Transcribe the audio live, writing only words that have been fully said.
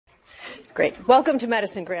Great. Welcome to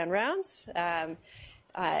Medicine Grand Rounds.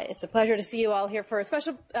 It's a pleasure to see you all here for a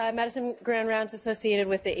special Medicine Grand Rounds associated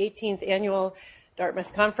with the 18th Annual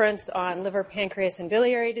Dartmouth Conference on Liver, Pancreas, and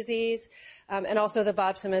Biliary Disease, and also the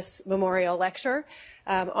Bob Cimis Memorial Lecture,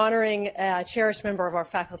 honoring a cherished member of our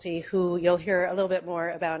faculty who you'll hear a little bit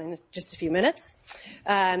more about in just a few minutes.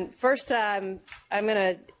 First, I'm going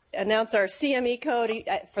to announce our CME code.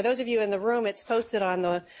 For those of you in the room, it's posted on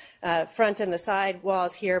the front and the side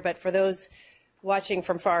walls here, but for those watching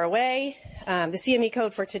from far away, the CME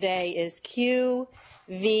code for today is QVAE.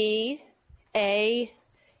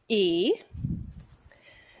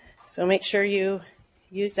 So make sure you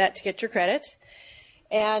use that to get your credit.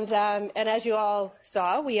 And as you all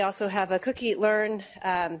saw, we also have a Cook, Eat, Learn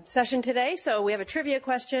session today. So we have a trivia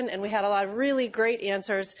question, and we had a lot of really great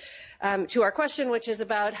answers to our question, which is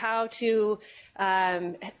about how to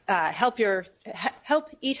help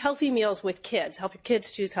eat healthy meals with kids, help your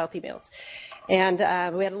kids choose healthy meals. And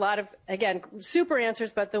we had a lot of, again, super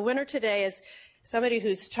answers, but the winner today is somebody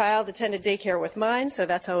whose child attended daycare with mine, so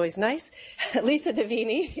that's always nice. Lisa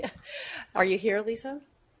Davini. Are you here, Lisa?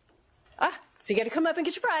 So you got to come up and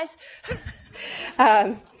get your prize.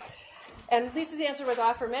 And Lisa's answer was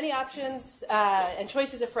offer many options and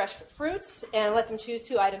choices of fresh fruits and let them choose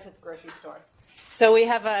 2 items at the grocery store. So we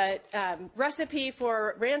have a recipe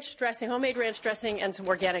for ranch dressing, homemade ranch dressing, and some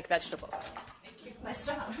organic vegetables. Thank you. Nice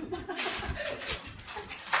job.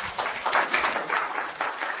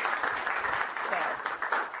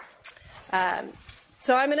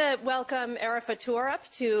 So I'm going to welcome Arif Tour up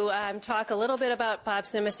to talk a little bit about Bob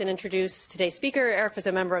Cimis and introduce today's speaker. Arif is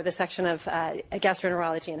a member of the section of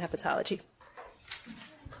gastroenterology and hepatology.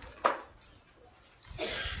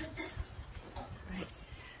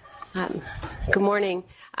 Good morning.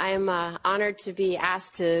 I am honored to be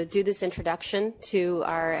asked to do this introduction to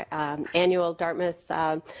our annual Dartmouth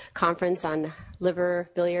conference on liver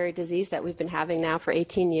biliary disease that we've been having now for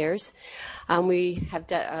 18 years. We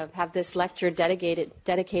have this lecture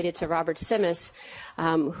dedicated to Robert Cimis,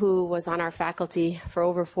 who was on our faculty for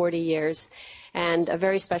over 40 years, and a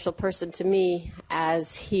very special person to me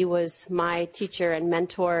as he was my teacher and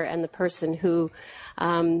mentor and the person who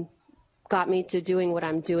got me to doing what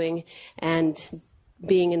I'm doing and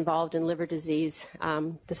being involved in liver disease.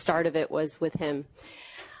 The start of it was with him.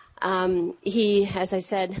 He, as I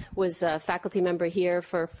said, was a faculty member here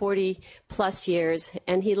for 40 plus years,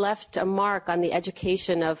 and he left a mark on the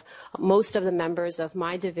education of most of the members of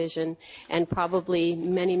my division and probably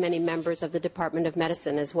many, many members of the Department of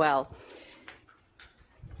Medicine as well.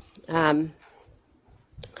 I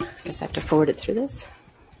guess I have to forward it through this.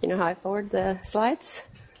 You know how I forward the slides?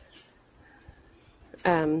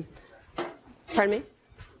 Pardon me?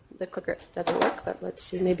 The clicker doesn't work, but let's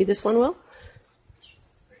see. Maybe this one will.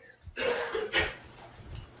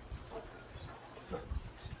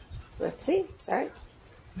 Let's see. Sorry.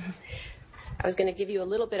 I was going to give you a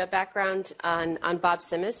little bit of background on Bob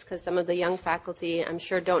Cimis because some of the young faculty, I'm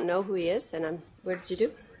sure, don't know who he is. And where did you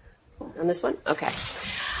do? On this one? Okay.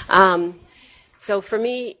 So for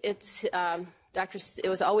me, it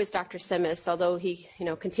was always Dr. Cimis, although he,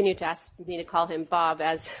 continued to ask me to call him Bob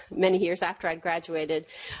as many years after I'd graduated.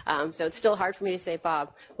 So it's still hard for me to say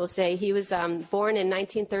Bob. We'll say he was born in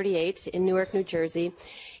 1938 in Newark, New Jersey.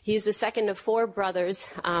 He's the second of 4 brothers,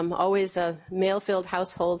 always a male-filled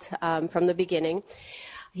household from the beginning.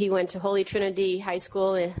 He went to Holy Trinity High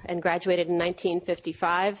School and graduated in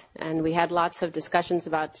 1955, and we had lots of discussions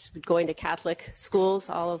about going to Catholic schools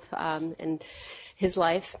all of in his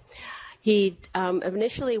life. He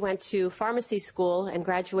initially went to pharmacy school and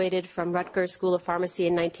graduated from Rutgers School of Pharmacy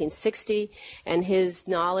in 1960, and his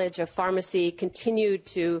knowledge of pharmacy continued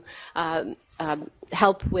to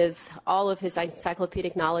help with all of his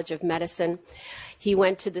encyclopedic knowledge of medicine. He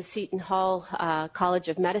went to the Seton Hall College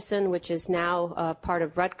of Medicine, which is now part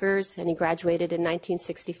of Rutgers, and he graduated in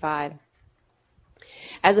 1965.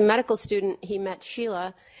 As a medical student, he met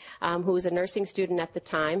Sheila, who was a nursing student at the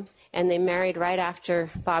time, and they married right after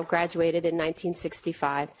Bob graduated in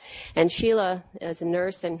 1965. And Sheila is a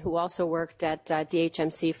nurse and who also worked at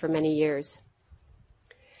DHMC for many years.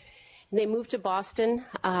 They moved to Boston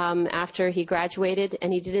after he graduated,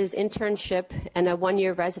 and he did his internship and a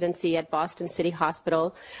 1-year residency at Boston City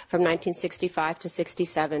Hospital from 1965 to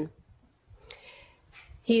 67.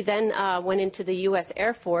 He then went into the U.S.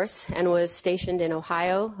 Air Force and was stationed in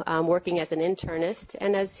Ohio, working as an internist,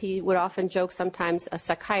 and as he would often joke, sometimes a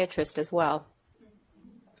psychiatrist as well.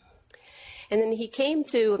 And then he came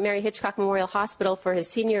to Mary Hitchcock Memorial Hospital for his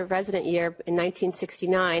senior resident year in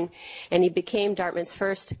 1969, and he became Dartmouth's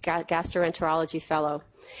first gastroenterology fellow.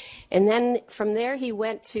 And then from there, he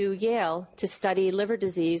went to Yale to study liver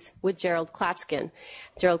disease with Gerald Klatskin.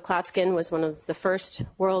 Gerald Klatskin was one of the first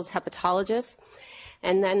world's hepatologists.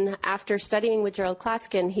 And then after studying with Gerald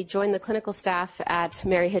Klatskin, he joined the clinical staff at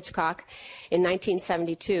Mary Hitchcock in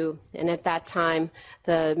 1972. And at that time,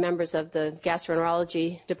 the members of the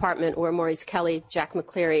gastroenterology department were Maurice Kelly, Jack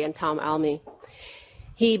McCleary, and Tom Almy.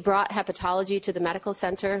 He brought hepatology to the medical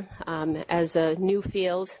center as a new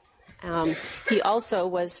field. He also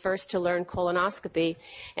was first to learn colonoscopy,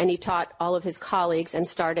 and he taught all of his colleagues and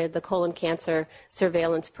started the colon cancer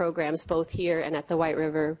surveillance programs both here and at the White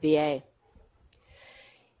River VA.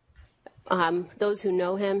 Those who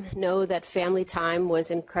know him know that family time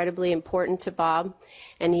was incredibly important to Bob,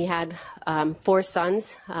 and he had 4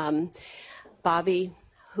 sons, Bobby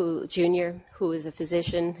Jr., who is a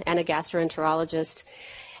physician and a gastroenterologist,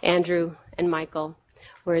 Andrew and Michael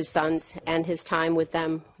were his sons, and his time with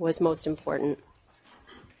them was most important.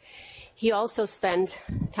 He also spent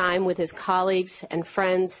time with his colleagues and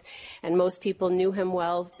friends, and most people knew him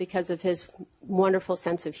well because of his wonderful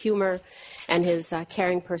sense of humor and his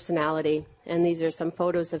caring personality. And these are some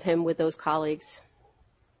photos of him with those colleagues.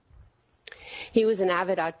 He was an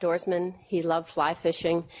avid outdoorsman. He loved fly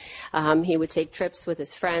fishing. He would take trips with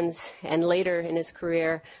his friends, and later in his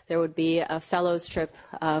career, there would be a fellows trip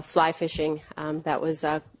fly fishing that was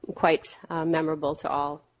quite memorable to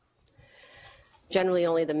all. Generally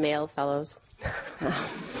only the male fellows.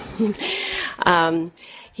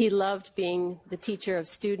 He loved being the teacher of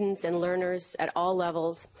students and learners at all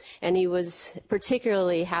levels, and he was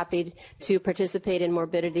particularly happy to participate in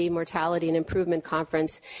Morbidity, Mortality, and Improvement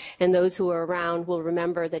Conference. And those who were around will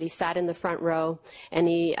remember that he sat in the front row, and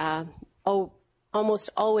he almost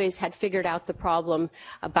always had figured out the problem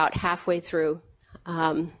about halfway through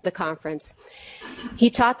the conference. He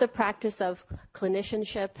taught the practice of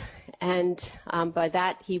clinicianship, and by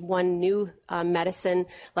that he won new medicine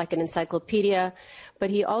like an encyclopedia, but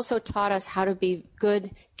he also taught us how to be good,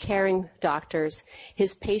 caring doctors.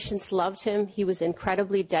 His patients loved him. He was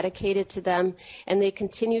incredibly dedicated to them, and they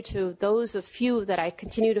continue to, those of few that I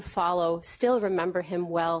continue to follow still remember him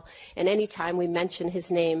well, and any time we mention his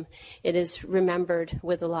name, it is remembered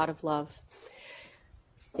with a lot of love.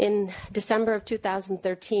 In December of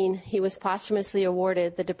 2013, he was posthumously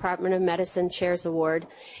awarded the Department of Medicine Chairs Award,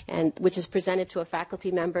 which is presented to a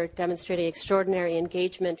faculty member demonstrating extraordinary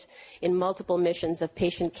engagement in multiple missions of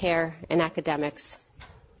patient care and academics.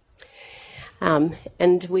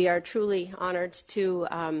 And we are truly honored to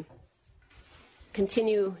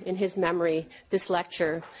continue in his memory this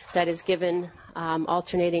lecture that is given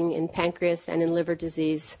alternating in pancreas and in liver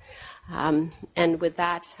disease. And with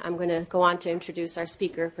that, I'm going to go on to introduce our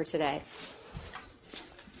speaker for today.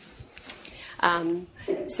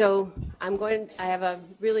 So I have a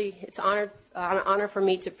really, it's an honor for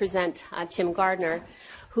me to present Tim Gardner,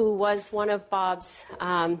 who was one of Bob's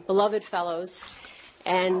beloved fellows,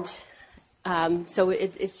 and so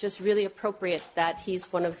it's just really appropriate that he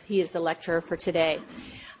is the lecturer for today.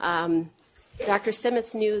 Dr.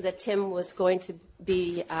 Cimis knew that Tim was going to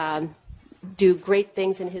do great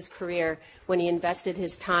things in his career when he invested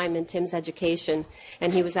his time in Tim's education,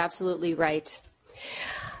 and he was absolutely right.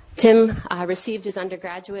 Tim received his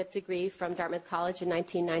undergraduate degree from Dartmouth College in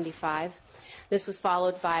 1995. This was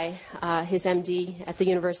followed by his MD at the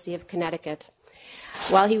University of Connecticut.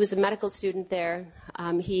 While he was a medical student there,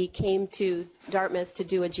 he came to Dartmouth to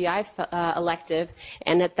do a GI elective,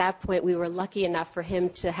 and at that point we were lucky enough for him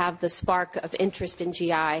to have the spark of interest in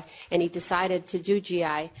GI, and he decided to do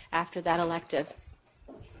GI after that elective.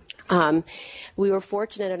 We were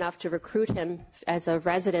fortunate enough to recruit him as a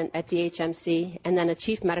resident at DHMC and then a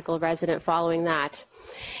chief medical resident following that,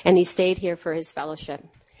 and he stayed here for his fellowship.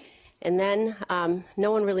 And then no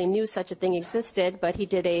one really knew such a thing existed, but he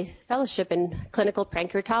did a fellowship in clinical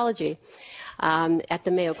pancreatology at the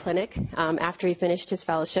Mayo Clinic after he finished his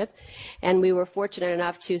fellowship. And we were fortunate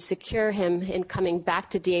enough to secure him in coming back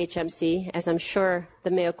to DHMC, as I'm sure the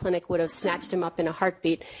Mayo Clinic would have snatched him up in a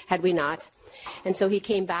heartbeat had we not. And so he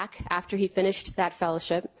came back after he finished that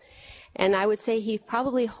fellowship. And I would say he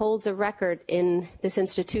probably holds a record in this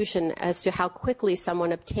institution as to how quickly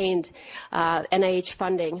someone obtained NIH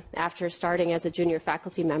funding after starting as a junior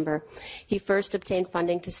faculty member. He first obtained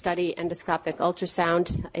funding to study endoscopic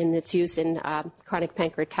ultrasound in its use in chronic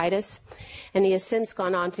pancreatitis, and he has since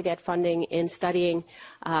gone on to get funding in studying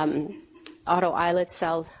Islet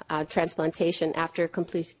cell transplantation after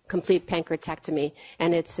complete pancreatectomy,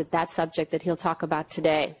 and it's that subject that he'll talk about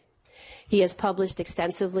today. He has published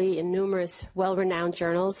extensively in numerous well-renowned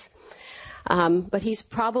journals. But he's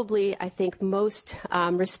probably, I think, most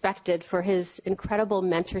respected for his incredible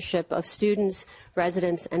mentorship of students,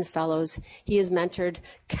 residents, and fellows. He has mentored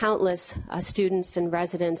countless students and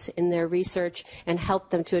residents in their research and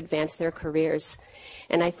helped them to advance their careers.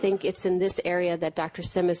 And I think it's in this area that Dr.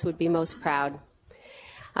 Cimis would be most proud.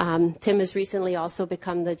 Tim has recently also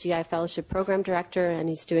become the GI Fellowship Program Director, and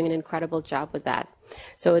he's doing an incredible job with that.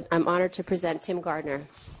 So I'm honored to present Tim Gardner.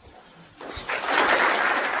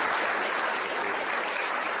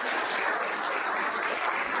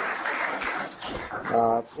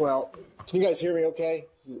 Well, can you guys hear me okay?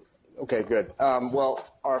 Okay, good. Well,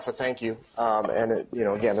 Arfa, thank you.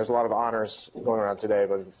 Again, there's a lot of honors going around today,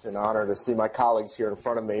 but it's an honor to see my colleagues here in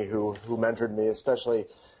front of me who mentored me, especially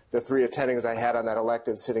the three attendings I had on that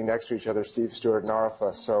elective sitting next to each other, Steve, Stewart, and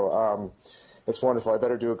Arfa. So it's wonderful. I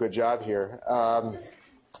better do a good job here.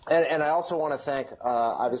 And I also want to thank,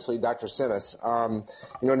 obviously, Dr. Cimis.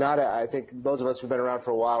 I think those of us who've been around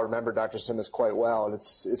for a while remember Dr. Cimis quite well, and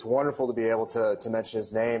it's wonderful to be able to mention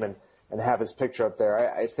his name and have his picture up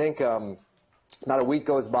there. I think not a week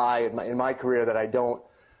goes by in my career that I don't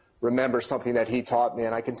remember something that he taught me,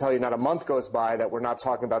 and I can tell you not a month goes by that we're not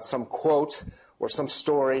talking about some quote or some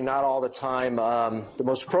story, not all the time the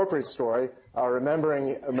most appropriate story,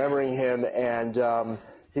 remembering him, and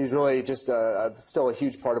he's really just still a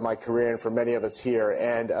huge part of my career and for many of us here.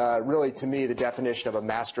 And really, to me, the definition of a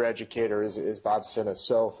master educator is Bob Cimis.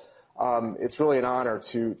 So it's really an honor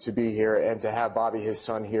to be here and to have Bobby, his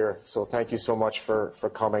son, here. So thank you so much for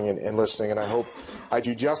coming and listening. And I hope I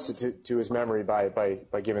do justice to his memory by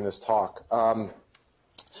giving this talk.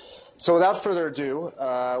 So without further ado,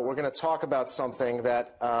 we're going to talk about something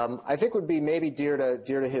that I think would be maybe dear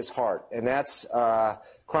to his heart, and that's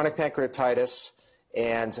chronic pancreatitis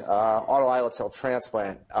and auto islet cell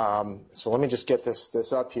transplant. So let me just get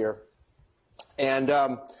this up here. And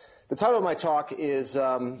the title of my talk is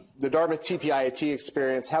the Dartmouth TPIAT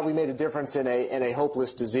experience, Have We Made a Difference in a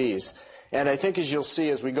Hopeless Disease? And I think as you'll see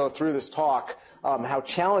as we go through this talk, how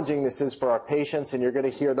challenging this is for our patients, and you're going to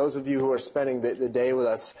hear, those of you who are spending the day with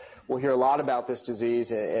us will hear a lot about this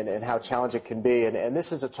disease and how challenging it can be. And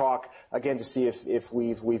this is a talk, again, to see if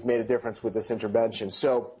we've made a difference with this intervention.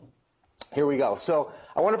 So here we go. So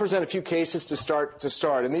I want to present a few cases to start.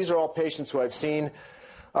 And these are all patients who I've seen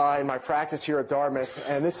in my practice here at Dartmouth.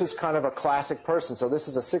 And this is kind of a classic person. So this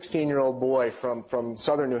is a 16-year-old boy from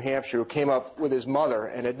southern New Hampshire who came up with his mother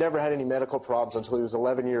and had never had any medical problems until he was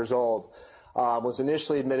 11 years old. Was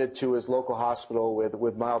initially admitted to his local hospital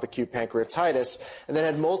with mild acute pancreatitis, and then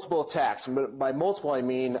had multiple attacks. And by multiple, I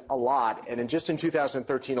mean a lot. And just in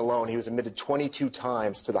 2013 alone, he was admitted 22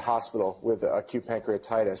 times to the hospital with acute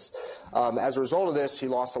pancreatitis. As a result of this, he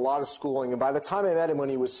lost a lot of schooling. And by the time I met him when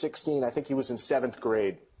he was 16, I think he was in 7th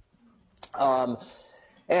grade.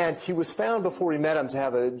 And he was found before we met him to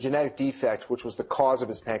have a genetic defect, which was the cause of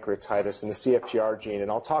his pancreatitis, in the CFTR gene. And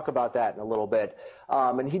I'll talk about that in a little bit.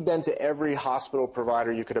 And he'd been to every hospital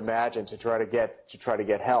provider you could imagine to try to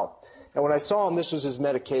get help. And when I saw him, this was his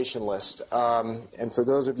medication list. And for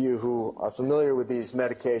those of you who are familiar with these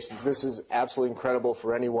medications, this is absolutely incredible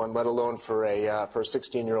for anyone, let alone for a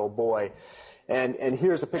 16-year-old boy. And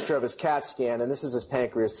here's a picture of his CAT scan, and this is his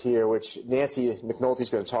pancreas here, which Nancy McNulty is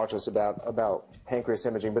going to talk to us about pancreas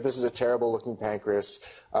imaging. But this is a terrible-looking pancreas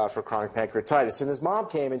for chronic pancreatitis. And his mom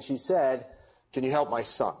came and she said, "Can you help my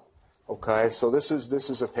son?" Okay, so this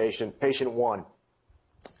is a patient one.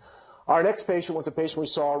 Our next patient was a patient we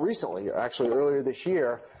saw recently, actually earlier this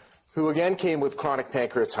year, who again came with chronic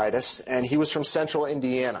pancreatitis, and he was from central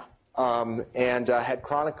Indiana. And had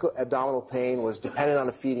chronic abdominal pain, was dependent on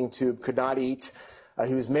a feeding tube, could not eat.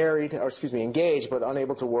 He was engaged, but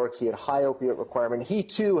unable to work. He had high opiate requirement. He,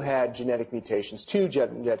 too, had genetic mutations, two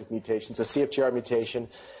genetic mutations, a CFTR mutation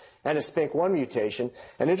and a SPINK1 mutation.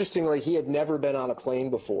 And interestingly, he had never been on a plane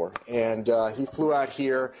before. And he flew out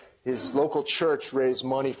here. His local church raised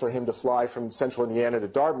money for him to fly from central Indiana to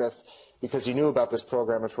Dartmouth because he knew about this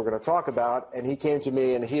program, which we're going to talk about. And he came to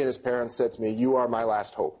me, and he and his parents said to me, "You are my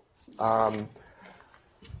last hope."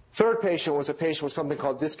 Third patient was a patient with something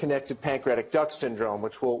called disconnected pancreatic duct syndrome,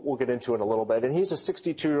 which we'll get into in a little bit. And he's a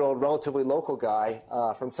 62-year-old, relatively local guy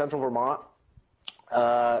from central Vermont.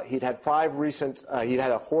 He'd had he'd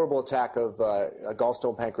had a horrible attack of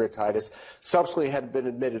gallstone pancreatitis. Subsequently had been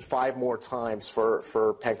admitted 5 more times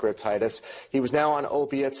for pancreatitis. He was now on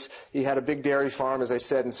opiates. He had a big dairy farm, as I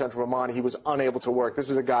said, in central Vermont. He was unable to work. This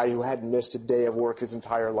is a guy who hadn't missed a day of work his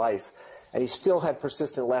entire life. and he still had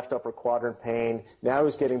persistent left upper quadrant pain. Now he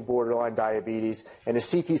was getting borderline diabetes, and his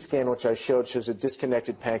CT scan, which I showed, shows a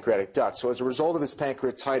disconnected pancreatic duct. So as a result of his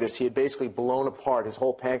pancreatitis, he had basically blown apart his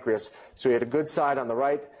whole pancreas. So he had a good side on the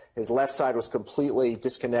right. His left side was completely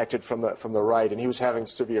disconnected from the right, and he was having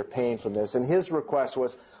severe pain from this. And his request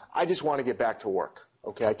was, I just want to get back to work.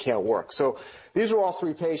 Okay, I can't work. So these are all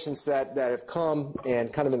three patients that have come,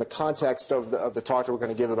 and kind of in the context of the talk that we're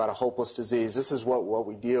going to give about a hopeless disease, this is what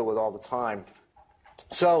we deal with all the time.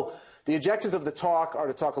 So the objectives of the talk are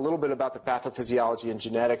to talk a little bit about the pathophysiology and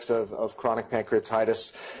genetics of chronic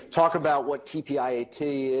pancreatitis, talk about what TPIAT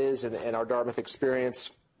is and our Dartmouth experience,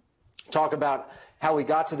 talk about how we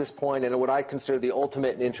got to this point and what I consider the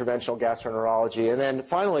ultimate in interventional gastroenterology. And then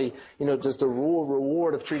finally, does the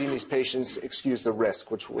reward of treating these patients excuse the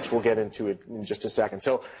risk, which we'll get into in just a second.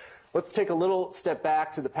 So let's take a little step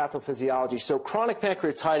back to the pathophysiology. So chronic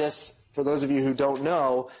pancreatitis, for those of you who don't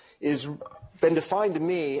know, is been defined to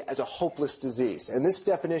me as a hopeless disease. And this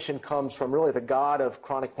definition comes from really the god of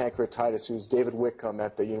chronic pancreatitis, who's David Whitcomb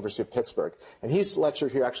at the University of Pittsburgh. And he's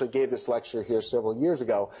lectured here, actually gave this lecture here several years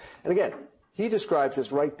ago. And again, he describes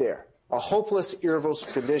this right there, a hopeless,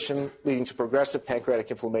 irreversible condition leading to progressive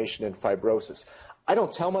pancreatic inflammation and fibrosis. I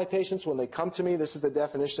don't tell my patients when they come to me this is the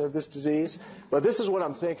definition of this disease, but this is what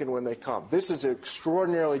I'm thinking when they come. This is an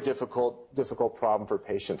extraordinarily difficult problem for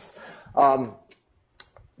patients.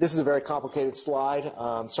 This is a very complicated slide.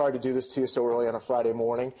 Sorry to do this to you so early on a Friday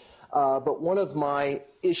morning. But one of my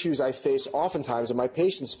issues I face oftentimes, and my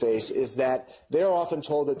patients face, is that they're often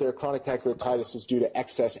told that their chronic pancreatitis is due to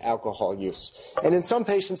excess alcohol use. And in some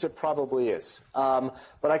patients it probably is.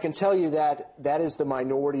 But I can tell you that that is the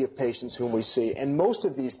minority of patients whom we see. And most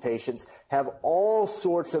of these patients have all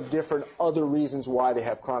sorts of different other reasons why they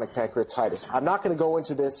have chronic pancreatitis. I'm not going to go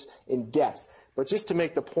into this in depth. But just to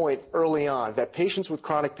make the point early on that patients with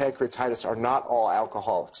chronic pancreatitis are not all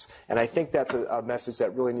alcoholics. And I think that's a message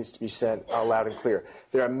that really needs to be sent loud and clear.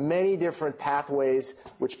 There are many different pathways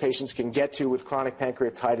which patients can get to with chronic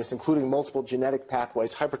pancreatitis, including multiple genetic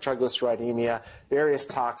pathways, hypertriglyceridemia, various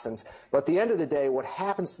toxins. But at the end of the day, what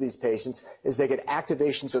happens to these patients is they get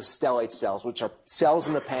activations of stellate cells, which are cells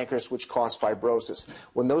in the pancreas which cause fibrosis.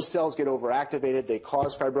 When those cells get overactivated, they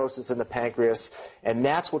cause fibrosis in the pancreas, and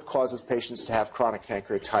that's what causes patients to have chronic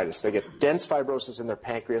pancreatitis. They get dense fibrosis in their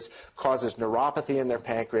pancreas, causes neuropathy in their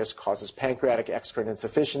pancreas, causes pancreatic excrement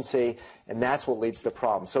insufficiency, and that's what leads to the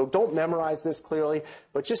problem. So don't memorize this clearly,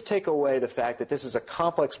 but just take away the fact that this is a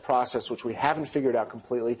complex process which we haven't figured out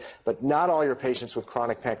completely, but not all your patients with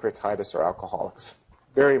chronic pancreatitis are alcoholics.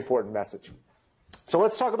 Very important message. So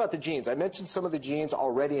let's talk about the genes. I mentioned some of the genes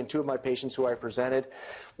already in two of my patients who I presented.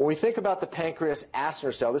 When we think about the pancreas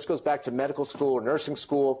acinar cell, this goes back to medical school or nursing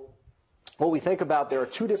school. What we think about, there are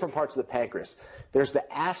two different parts of the pancreas. There's the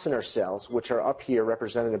acinar cells, which are up here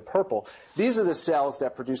represented in purple. These are the cells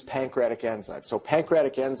that produce pancreatic enzymes. So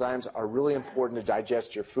pancreatic enzymes are really important to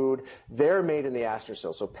digest your food. They're made in the acinar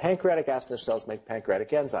cells. So pancreatic acinar cells make pancreatic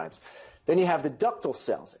enzymes. Then you have the ductal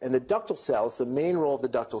cells. And the ductal cells, the main role of the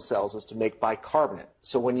ductal cells is to make bicarbonate.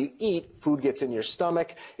 So when you eat, food gets in your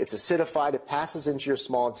stomach, it's acidified, it passes into your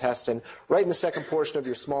small intestine. Right in the second portion of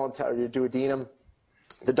your your duodenum,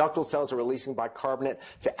 the ductal cells are releasing bicarbonate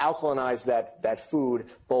to alkalinize that food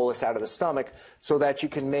bolus out of the stomach so that you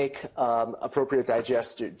can make appropriate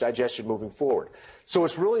digestion moving forward. So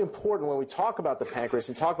it's really important when we talk about the pancreas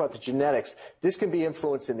and talk about the genetics, this can be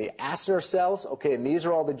influenced in the acinar cells, okay, and these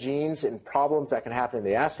are all the genes and problems that can happen in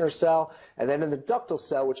the acinar cell, and then in the ductal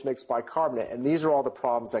cell, which makes bicarbonate, and these are all the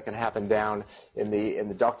problems that can happen down in the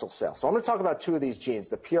ductal cell. So I'm going to talk about two of these genes,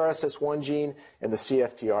 the PRSS1 gene and the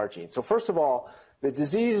CFTR gene. So first of all, the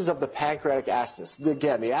diseases of the pancreatic acids.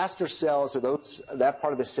 Again, the acinar cells are that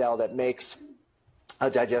part of the cell that makes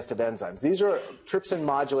digestive enzymes. These are trypsin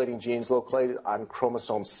modulating genes located on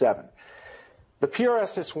chromosome 7. The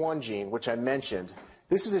PRSS1 gene, which I mentioned,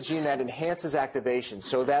 this is a gene that enhances activation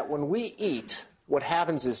so that when we eat, what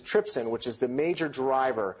happens is trypsin, which is the major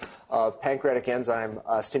driver of pancreatic enzyme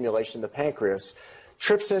stimulation in the pancreas,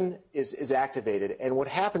 trypsin is activated, and what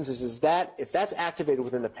happens is that if that's activated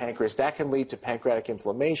within the pancreas, that can lead to pancreatic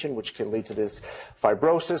inflammation, which can lead to this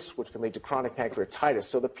fibrosis, which can lead to chronic pancreatitis.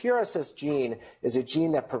 So the PRSS gene is a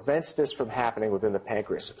gene that prevents this from happening within the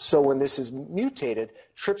pancreas. So when this is mutated,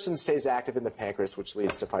 trypsin stays active in the pancreas, which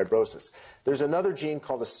leads to fibrosis. There's another gene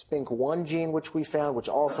called the SPINK1 gene, which we found, which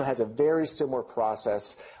also has a very similar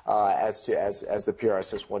process as the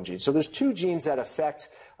PRSS1 gene. So there's two genes that affect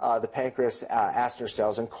the pancreas acinar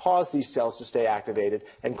cells and cause these cells to stay activated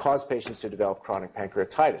and cause patients to develop chronic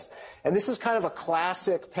pancreatitis. And this is kind of a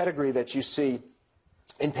classic pedigree that you see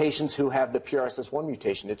in patients who have the PRSS1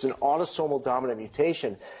 mutation. It's an autosomal dominant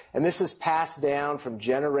mutation, and this is passed down from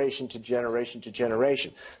generation to generation to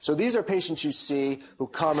generation. So these are patients you see who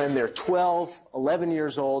come in, they're 12, 11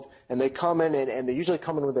 years old, and they come in, and they usually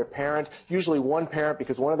come in with their parent, usually one parent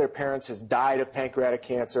because one of their parents has died of pancreatic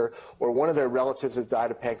cancer, or one of their relatives has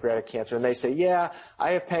died of pancreatic cancer, and they say, yeah,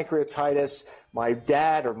 I have pancreatitis. My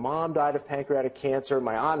dad or mom died of pancreatic cancer.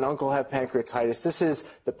 My aunt and uncle have pancreatitis. This is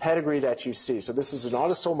the pedigree that you see. So this is an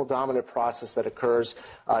autosomal dominant process that occurs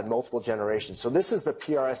in multiple generations. So this is the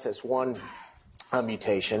PRSS1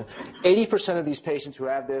 mutation. 80% of these patients who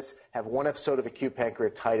have this have one episode of acute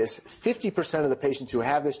pancreatitis. 50% of the patients who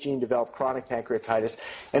have this gene develop chronic pancreatitis.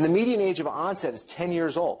 And the median age of onset is 10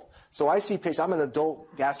 years old. So I see patients, I'm an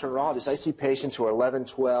adult gastroenterologist, I see patients who are 11,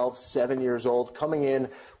 12, 7 years old coming in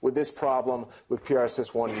with this problem with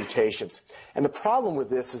PRSS1 mutations. And the problem with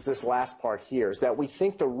this is this last part here, is that we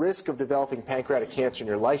think the risk of developing pancreatic cancer in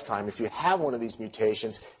your lifetime, if you have one of these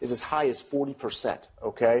mutations, is as high as 40%,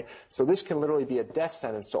 okay? So this can literally be a death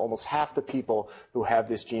sentence to almost half the people who have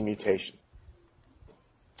this gene mutation.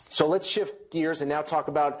 So let's shift gears and now talk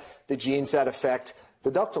about the genes that affect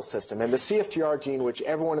the ductal system. And the CFTR gene, which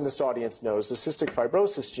everyone in this audience knows, the cystic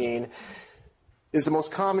fibrosis gene, is the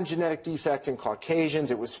most common genetic defect in Caucasians.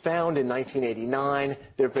 It was found in 1989.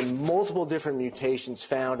 There have been multiple different mutations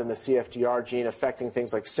found in the CFTR gene affecting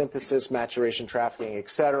things like synthesis, maturation, trafficking,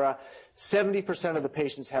 etc. 70% of the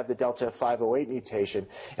patients have the delta F508 mutation.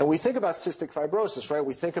 And we think about cystic fibrosis, right?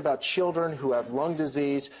 We think about children who have lung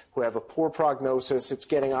disease, who have a poor prognosis. It's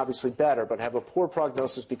getting obviously better, but have a poor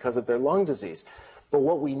prognosis because of their lung disease. But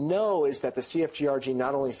what we know is that the CFTR gene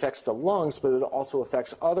not only affects the lungs, but it also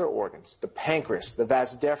affects other organs, the pancreas, the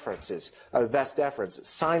vas deferens,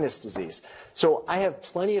 sinus disease. So I have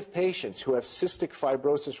plenty of patients who have cystic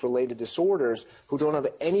fibrosis-related disorders who don't have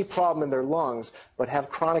any problem in their lungs, but have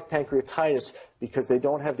chronic pancreatitis because they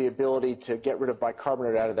don't have the ability to get rid of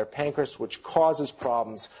bicarbonate out of their pancreas, which causes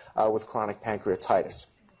problems with chronic pancreatitis.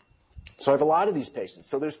 So I have a lot of these patients.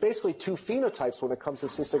 So there's basically two phenotypes when it comes to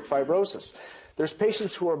cystic fibrosis. There's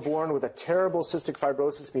patients who are born with a terrible cystic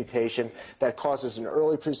fibrosis mutation that causes an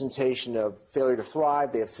early presentation of failure to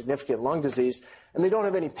thrive. They have significant lung disease, and they don't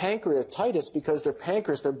have any pancreatitis because their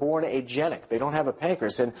pancreas, they're born agenic. They don't have a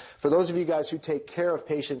pancreas. And for those of you guys who take care of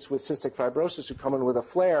patients with cystic fibrosis who come in with a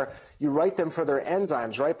flare, you write them for their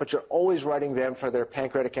enzymes, right? But you're always writing them for their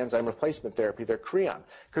pancreatic enzyme replacement therapy, their Creon,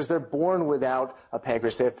 because they're born without a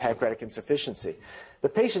pancreas. They have pancreatic insufficiency. The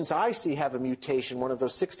patients I see have a mutation, one of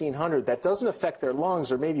those 1,600, that doesn't affect their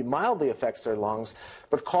lungs or maybe mildly affects their lungs,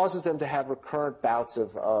 but causes them to have recurrent bouts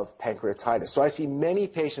of pancreatitis. So I see many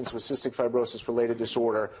patients with cystic fibrosis-related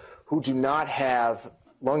disorder who do not have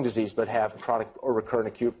lung disease but have chronic or recurrent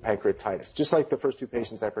acute pancreatitis, just like the first two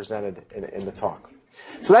patients I presented in the talk.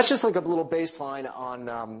 So that's just like a little baseline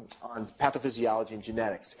on pathophysiology and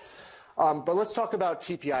genetics. But let's talk about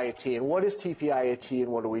TPIAT. And what is TPIAT and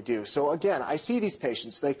what do we do? So again, I see these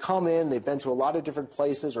patients. They come in, they've been to a lot of different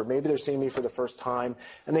places, or maybe they're seeing me for the first time,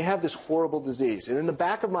 and they have this horrible disease. And in the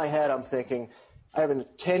back of my head, I'm thinking, I have a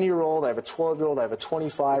 10-year-old, I have a 12-year-old, I have a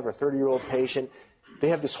 25 or 30-year-old patient. They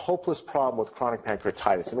have this hopeless problem with chronic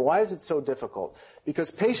pancreatitis. And why is it so difficult?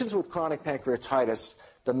 Because patients with chronic pancreatitis,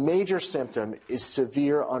 the major symptom is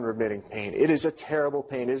severe unremitting pain. It is a terrible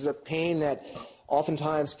pain. It is a pain that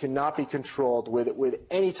oftentimes cannot be controlled with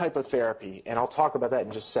any type of therapy, and I'll talk about that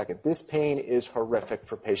in just a second. This pain is horrific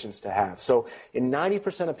for patients to have. So in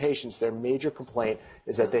 90% of patients, their major complaint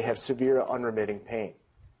is that they have severe unremitting pain.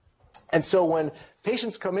 And so when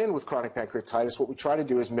patients come in with chronic pancreatitis, what we try to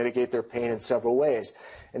do is mitigate their pain in several ways.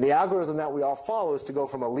 And the algorithm that we all follow is to go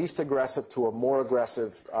from a least aggressive to a more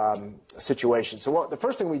aggressive situation. So the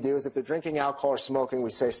first thing we do is if they're drinking alcohol or smoking,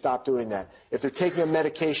 we say stop doing that. If they're taking a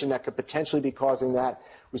medication that could potentially be causing that,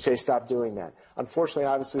 we say stop doing that. Unfortunately,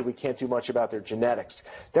 obviously, we can't do much about their genetics.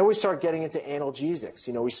 Then we start getting into analgesics.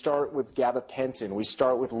 You know, we start with gabapentin. We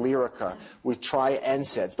start with Lyrica. We try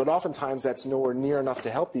NSAIDs. But oftentimes, that's nowhere near enough to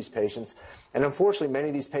help these patients. And unfortunately, many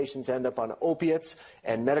of these patients end up on opiates,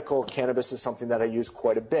 and medical cannabis is something that I use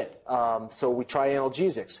quite a bit. So we try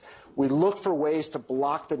analgesics. We look for ways to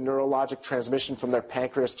block the neurologic transmission from their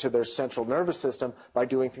pancreas to their central nervous system by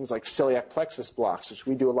doing things like celiac plexus blocks, which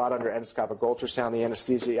we do a lot under endoscopic ultrasound. The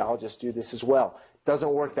anesthesiologists do this as well.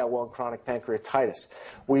 Doesn't work that well in chronic pancreatitis.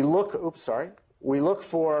 We look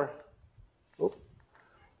for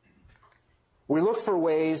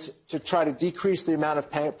ways to try to decrease the amount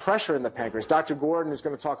of pressure in the pancreas. Dr. Gordon is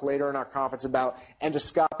going to talk later in our conference about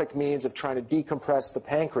endoscopic means of trying to decompress the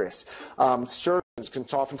pancreas. Surgery can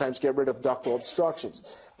oftentimes get rid of ductal obstructions.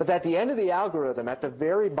 But at the end of the algorithm, at the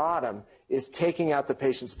very bottom, is taking out the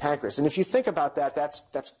patient's pancreas. And if you think about that,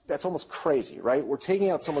 that's almost crazy, right? We're taking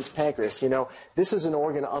out someone's pancreas. You know, this is an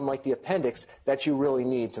organ, unlike the appendix, that you really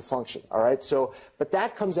need to function, all right? So, but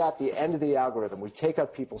that comes at the end of the algorithm. We take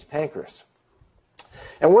out people's pancreas.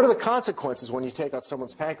 And what are the consequences when you take out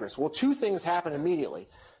someone's pancreas? Well, two things happen immediately.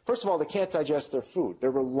 First of all, they can't digest their food. They're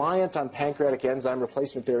reliant on pancreatic enzyme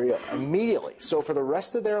replacement therapy immediately. So for the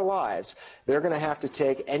rest of their lives, they're going to have to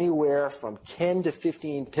take anywhere from 10 to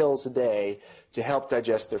 15 pills a day to help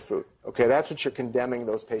digest their food. Okay, that's what you're condemning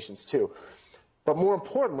those patients to. But more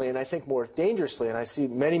importantly, and I think more dangerously, and I see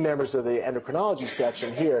many members of the endocrinology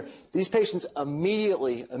section here, these patients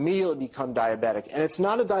immediately become diabetic. And it's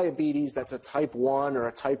not a diabetes that's a type 1 or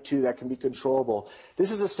a type 2 that can be controllable. This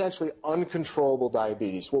is essentially uncontrollable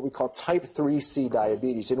diabetes, what we call type 3C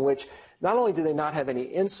diabetes, in which not only do they not have any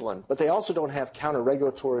insulin, but they also don't have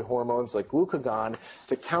counter-regulatory hormones like glucagon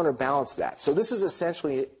to counterbalance that. So this is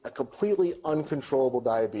essentially a completely uncontrollable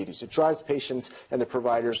diabetes. It drives patients and the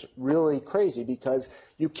providers really crazy because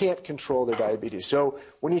you can't control their diabetes. So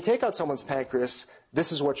when you take out someone's pancreas,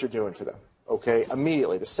 this is what you're doing to them, okay,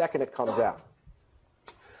 immediately, the second it comes out.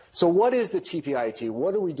 So what is the TPIAT?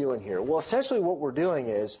 What are we doing here? Well, essentially what we're doing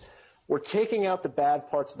is we're taking out the bad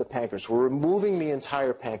parts of the pancreas. We're removing the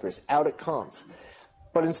entire pancreas. Out it comes.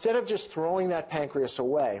 But instead of just throwing that pancreas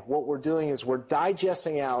away, what we're doing is we're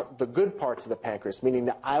digesting out the good parts of the pancreas, meaning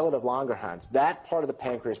the islet of Langerhans, that part of the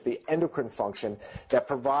pancreas, the endocrine function that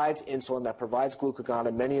provides insulin, that provides glucagon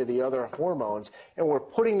and many of the other hormones, and we're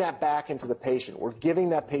putting that back into the patient. We're giving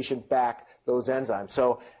that patient back those enzymes.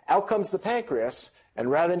 So out comes the pancreas,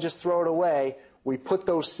 and rather than just throw it away, we put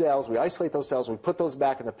those cells, we isolate those cells, we put those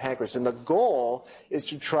back in the pancreas. And the goal is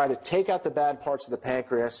to try to take out the bad parts of the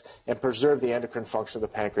pancreas and preserve the endocrine function of the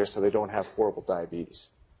pancreas so they don't have horrible diabetes.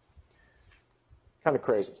 Kind of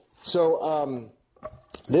crazy. So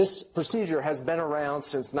this procedure has been around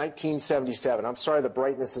since 1977. I'm sorry the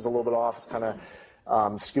brightness is a little bit off. It's kind of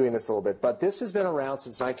skewing this a little bit. But this has been around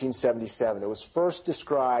since 1977. It was first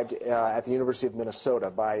described at the University of Minnesota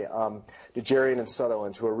by Najarian and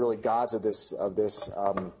Sutherland, who are really gods of this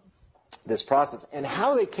process. And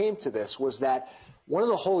how they came to this was that one of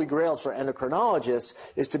the holy grails for endocrinologists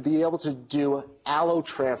is to be able to do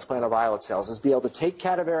allotransplant of islet cells, is be able to take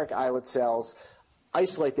cadaveric islet cells,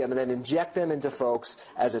 isolate them, and then inject them into folks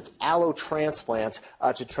as an allotransplant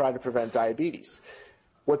to try to prevent diabetes.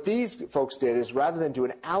 What these folks did is rather than do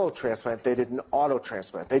an allotransplant, they did an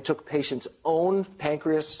autotransplant. They took patients' own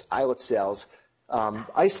pancreas islet cells,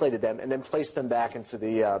 isolated them, and then placed them back into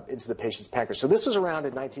the patient's pancreas. So this was around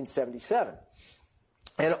in 1977.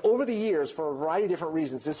 And over the years, for a variety of different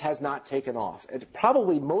reasons, this has not taken off. It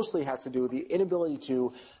probably mostly has to do with the inability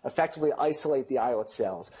to effectively isolate the islet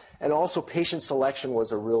cells. And also patient selection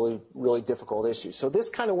was a really, really difficult issue. So this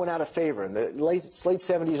kind of went out of favor. In the late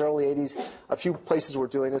 70s, early 80s, a few places were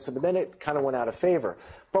doing this, but then it kind of went out of favor.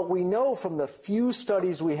 But we know from the few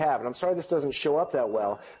studies we have, and I'm sorry this doesn't show up that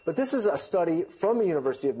well, but this is a study from the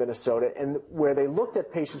University of Minnesota and where they looked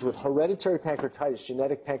at patients with hereditary pancreatitis,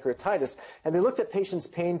 genetic pancreatitis, and they looked at patients'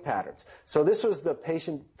 pain patterns. So this was the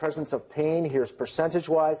patient presence of pain. Here's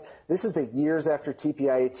percentage-wise. This is the years after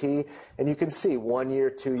TPIAT, and you can see 1 year,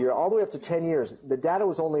 2 year, all the way up to 10 years. The data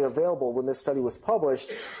was only available when this study was published.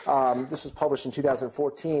 This was published in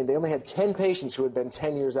 2014. They only had 10 patients who had been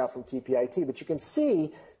 10 years out from TPIAT, but you can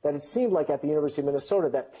see that it seemed like at the University of Minnesota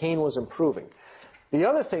that pain was improving. The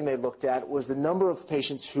other thing they looked at was the number of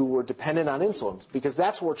patients who were dependent on insulin, because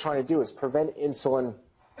that's what we're trying to do, is prevent insulin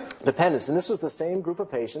dependence. And this was the same group of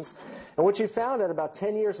patients. And what you found at about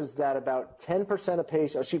 10 years is that about 10% of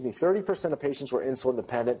patients, 30% of patients were insulin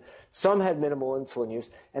dependent. Some had minimal insulin use.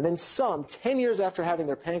 And then some, 10 years after having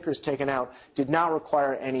their pancreas taken out, did not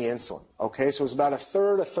require any insulin. Okay, so it was about a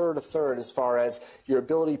third as far as your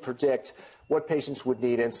ability to predict what patients would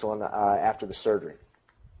need insulin after the surgery.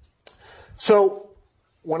 So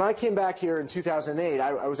when I came back here in 2008,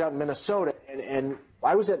 I was out in Minnesota, and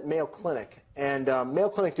I was at Mayo Clinic. And Mayo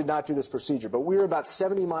Clinic did not do this procedure, but we were about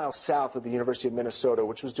 70 miles south of the University of Minnesota,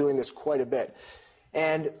 which was doing this quite a bit.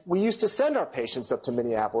 And we used to send our patients up to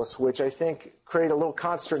Minneapolis, which I think created a little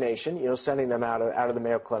consternation, you know, sending them out of the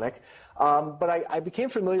Mayo Clinic. But I became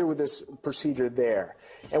familiar with this procedure there.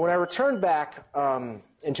 And when I returned back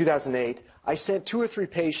in 2008, I sent 2 or 3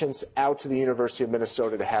 patients out to the University of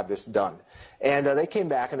Minnesota to have this done. And they came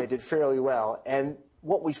back, and they did fairly well. And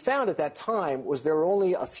what we found at that time was there were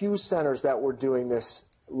only a few centers that were doing this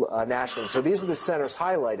nationally. So these are the centers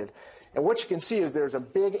highlighted. And what you can see is there's a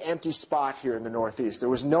big empty spot here in the Northeast. There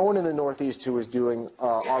was no one in the Northeast who was doing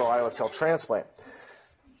auto islet cell transplant.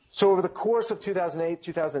 So over the course of 2008,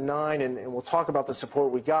 2009, and we'll talk about the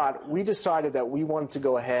support we got, we decided that we wanted to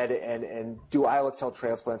go ahead and do islet cell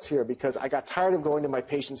transplants here because I got tired of going to my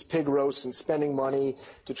patients' pig roasts and spending money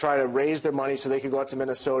to try to raise their money so they could go out to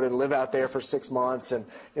Minnesota and live out there for 6 months. And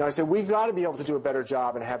I said, we've got to be able to do a better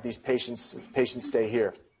job and have these patients stay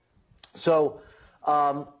here. So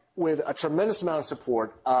with a tremendous amount of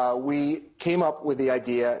support, we came up with the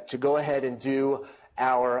idea to go ahead and do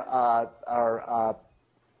our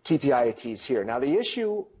TPIATs here. Now, the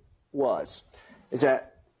issue is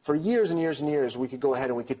that for years and years and years, we could go ahead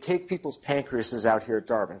and we could take people's pancreases out here at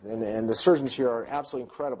Dartmouth, and the surgeons here are absolutely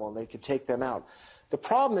incredible, and they could take them out. The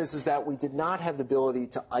problem is that we did not have the ability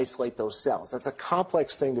to isolate those cells. That's a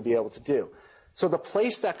complex thing to be able to do. So the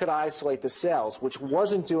place that could isolate the cells, which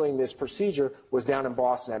wasn't doing this procedure, was down in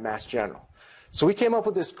Boston at Mass General. So we came up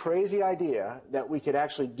with this crazy idea that we could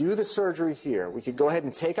actually do the surgery here. We could go ahead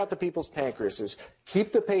and take out the people's pancreases,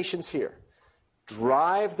 keep the patients here,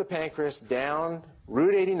 drive the pancreas down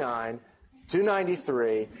Route 89 to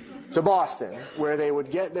 93 to Boston, where they would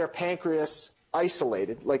get their pancreas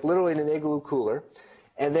isolated, like literally in an igloo cooler,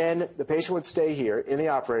 and then the patient would stay here in the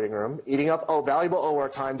operating room, eating up valuable OR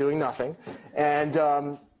time, doing nothing,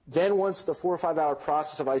 and then once the 4 or 5 hour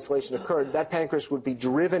process of isolation occurred, that pancreas would be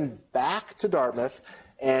driven back to Dartmouth,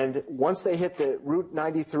 and once they hit the Route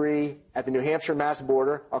 93 at the New Hampshire-Mass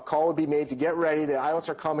border, a call would be made to get ready. The islets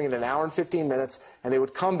are coming in an hour and 15 minutes, and they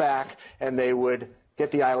would come back, and they would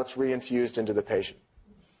get the islets reinfused into the patient.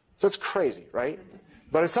 So it's crazy, right?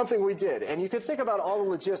 But it's something we did. And you can think about all the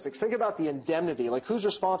logistics. Think about the indemnity. Like, who's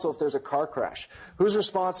responsible if there's a car crash? Who's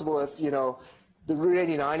responsible if, the Route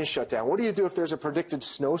 89 is shut down? What do you do if there's a predicted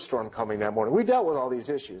snowstorm coming that morning? We dealt with all these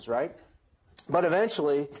issues, right? But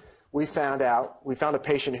eventually, we found a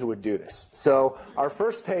patient who would do this. So our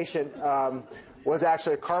first patient was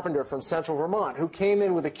actually a carpenter from central Vermont who came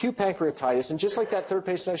in with acute pancreatitis, and just like that third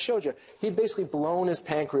patient I showed you, he'd basically blown his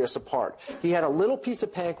pancreas apart. He had a little piece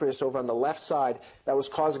of pancreas over on the left side that was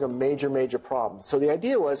causing a major, major problem. So the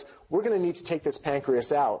idea was, we're going to need to take this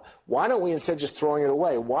pancreas out. Why don't we, instead of just throwing it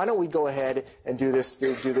away, why don't we go ahead and do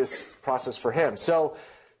this process for him? So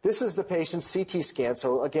this is the patient's CT scan.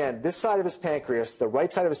 So again, this side of his pancreas, the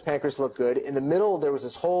right side of his pancreas looked good. In the middle, there was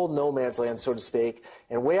this whole no man's land, so to speak.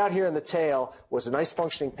 And way out here in the tail was a nice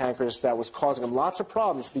functioning pancreas that was causing him lots of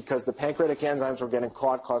problems because the pancreatic enzymes were getting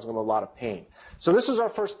caught, causing him a lot of pain. So this was our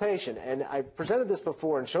first patient. And I presented this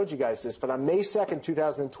before and showed you guys this, but on May 2nd,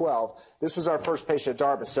 2012, this was our first patient at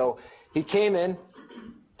Dartmouth. So he came in,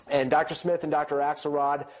 and Dr. Smith and Dr.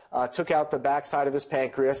 Axelrod took out the back side of his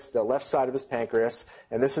pancreas, the left side of his pancreas,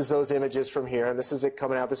 and this is those images from here, and this is it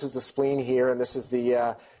coming out. This is the spleen here, and this is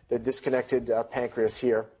the disconnected pancreas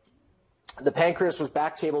here. The pancreas was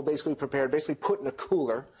back table, basically prepared, basically put in a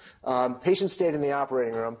cooler. Patient stayed in the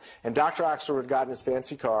operating room, and Dr. Axelrod got in his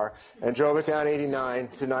fancy car and drove it down 89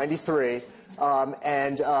 to 93.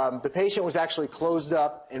 The patient was actually closed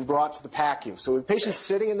up and brought to the PACU. So the patient's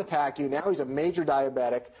sitting in the PACU. Now he's a major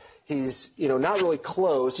diabetic. He's not really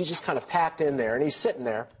closed. He's just kind of packed in there, and he's sitting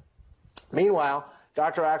there. Meanwhile,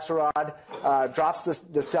 Dr. Axelrod drops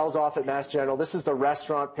the cells off at Mass General. This is the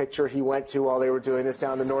restaurant picture he went to while they were doing this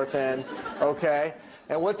down the north end. Okay?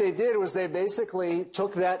 And what they did was they basically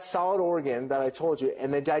took that solid organ that I told you,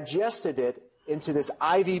 and they digested it into this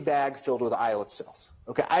IV bag filled with islet cells.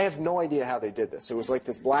 Okay, I have no idea how they did this. It was like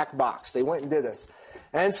this black box. They went and did this.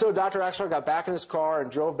 And so Dr. Axelrod got back in his car and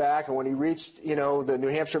drove back, and when he reached, the New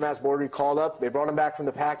Hampshire-Mass border, he called up. They brought him back from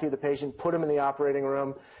the PACU, the patient, put him in the operating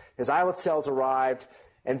room. His islet cells arrived,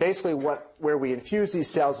 and basically where we infuse these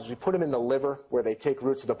cells is we put them in the liver, where they take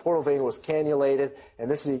roots. So the portal vein was cannulated,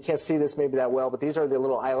 and this is, you can't see this maybe that well, but these are the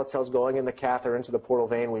little islet cells going in the catheter into the portal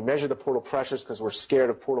vein. We measure the portal pressures because we're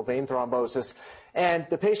scared of portal vein thrombosis. And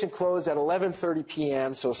the patient closed at 11:30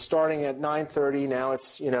 p.m., so starting at 9:30, now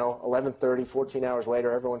it's, 11:30, 14 hours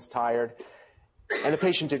later, everyone's tired. And the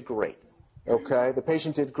patient did great. Okay, the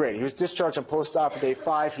patient did great. He was discharged on post-op day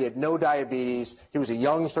 5. He had no diabetes. He was a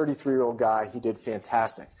young 33-year-old guy. He did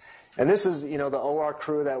fantastic. And this is, the OR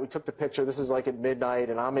crew that we took the picture. This is like at midnight,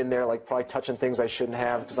 and I'm in there like probably touching things I shouldn't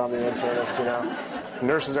have because I'm the internist,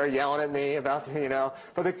 Nurses are yelling at me about,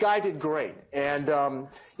 But the guy did great. And,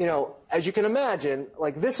 as you can imagine,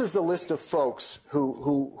 like this is the list of folks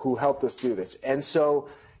who helped us do this. And so,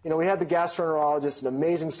 we had the gastroenterologist, an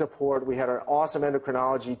amazing support. We had our awesome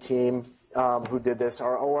endocrinology team who did this,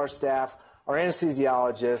 our OR staff, our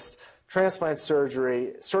anesthesiologist, transplant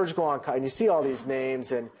surgery, surgical oncology, and you see all these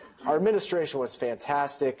names, and Our administration was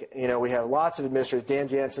fantastic. You know, we have lots of administrators. Dan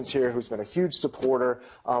Jansen's here, who's been a huge supporter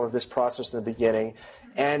of this process in the beginning.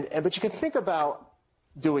 But you can think about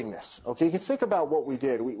doing this, okay? You can think about what we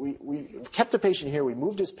did. We kept the patient here. We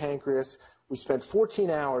moved his pancreas. We spent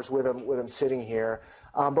 14 hours with him sitting here,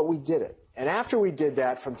 but we did it. And after we did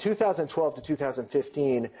that, from 2012 to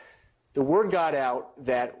 2015, the word got out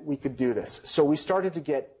that we could do this. So we started to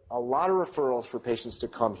get a lot of referrals for patients to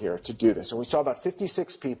come here to do this. And we saw about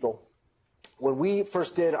 56 people. When we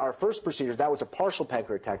first did our first procedure, that was a partial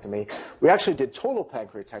pancreatectomy. We actually did total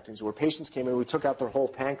pancreatectomies where patients came in, we took out their whole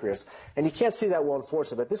pancreas. And you can't see that well,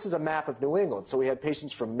 unfortunately, but this is a map of New England. So we had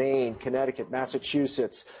patients from Maine, Connecticut,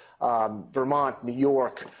 Massachusetts, Vermont, New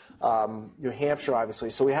York, New Hampshire, obviously.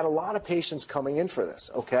 So we had a lot of patients coming in for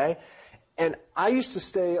this, okay? And I used to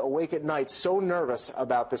stay awake at night so nervous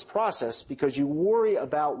about this process because you worry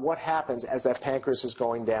about what happens as that pancreas is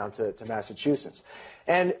going down to Massachusetts.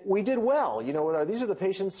 And we did well. You know, these are the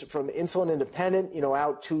patients from insulin independent, you know,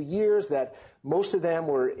 out 2 years that most of them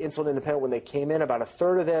were insulin independent when they came in. About a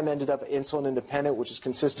third of them ended up insulin independent, which is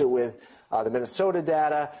consistent with the Minnesota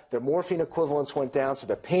data. Their morphine equivalents went down, so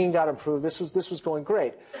their pain got improved. This was going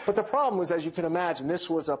great. But the problem was, as you can imagine, this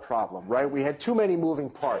was a problem, right? We had too many moving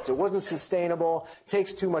parts. It wasn't sustainable,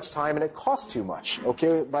 takes too much time, and it costs too much,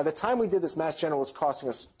 okay? By the time we did this, Mass General was charging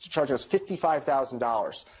us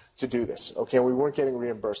 $55,000 to do this, okay? And we weren't getting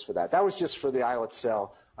reimbursed for that. That was just for the islet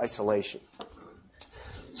cell isolation.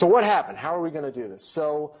 So what happened? How are we going to do this?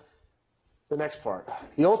 So the next part,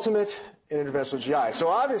 the ultimate in interventional GI. So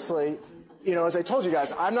obviously, you know, as I told you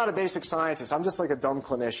guys, I'm not a basic scientist. I'm just like a dumb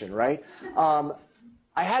clinician, right?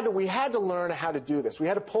 We had to learn how to do this. We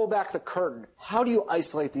had to pull back the curtain. How do you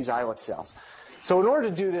isolate these islet cells? So in order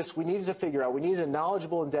to do this, we needed to figure out, we needed a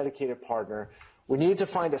knowledgeable and dedicated partner. We needed to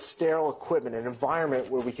find a sterile equipment, an environment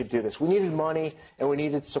where we could do this. We needed money, and we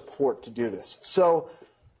needed support to do this. So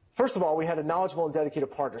first of all, we had a knowledgeable and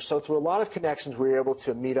dedicated partner. So through a lot of connections, we were able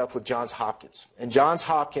to meet up with Johns Hopkins. And Johns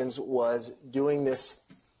Hopkins was doing this,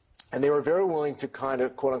 and they were very willing to kind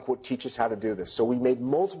of, quote unquote, teach us how to do this. So we made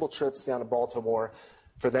multiple trips down to Baltimore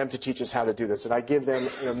for them to teach us how to do this. And I give them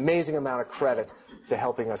an amazing amount of credit to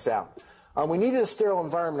helping us out. We needed a sterile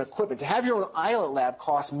environment equipment. To have your own islet lab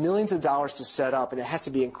costs millions of dollars to set up, and it has to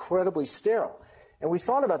be incredibly sterile. And we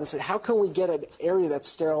thought about this, and how can we get an area that's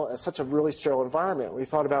sterile, such a really sterile environment? We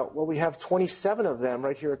thought about, well, we have 27 of them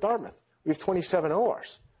right here at Dartmouth. We have 27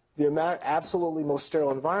 ORs, the absolutely most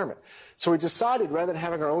sterile environment. So we decided, rather than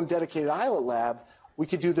having our own dedicated islet lab, we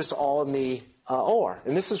could do this all in the OR.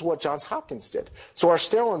 And this is what Johns Hopkins did. So our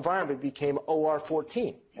sterile environment became OR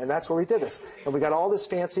 14, and that's where we did this. And we got all this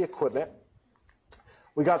fancy equipment.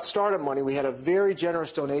 We got startup money. We had a very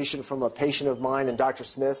generous donation from a patient of mine and Dr.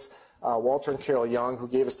 Cimis, Walter and Carol Young, who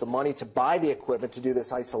gave us the money to buy the equipment to do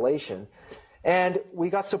this isolation. And we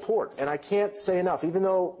got support. And I can't say enough. Even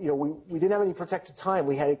though we didn't have any protected time,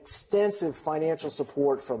 we had extensive financial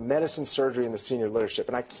support from medicine, surgery, and the senior leadership.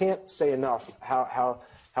 And I can't say enough how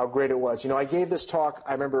great it was. You know, I gave this talk,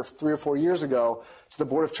 I remember 3 or 4 years ago, to the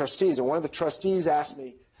Board of Trustees. And one of the trustees asked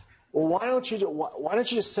me, well, why don't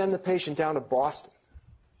you just send the patient down to Boston?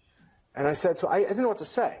 And I said, so I didn't know what to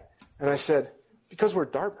say. And I said, because we're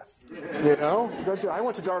Dartmouth, you know? I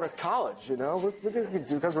went to Dartmouth College, you know,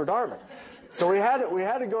 because we're Dartmouth. So we had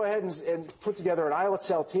to go ahead and put together an islet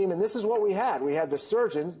cell team, and this is what we had. We had the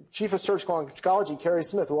surgeon, chief of surgical oncology, Kerry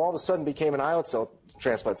Smith, who all of a sudden became an islet cell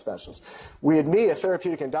transplant specialist. We had me, a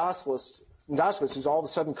therapeutic endoscopist who's all of a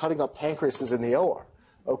sudden cutting up pancreases in the OR,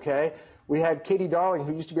 okay? We had Katie Darling,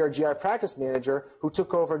 who used to be our GI practice manager, who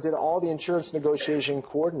took over and did all the insurance negotiation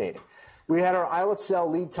coordinating. We had our islet cell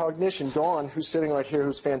lead technician, Dawn, who's sitting right here,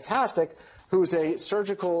 who's fantastic, who's a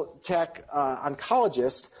surgical tech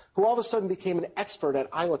oncologist, who all of a sudden became an expert at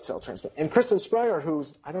islet cell transplant. And Kristen Sprenger,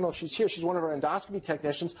 who's, I don't know if she's here, she's one of our endoscopy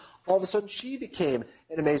technicians, all of a sudden she became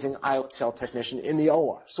an amazing islet cell technician in the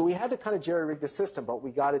OR. So we had to kind of jerry-rig the system, but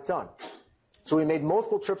we got it done. So we made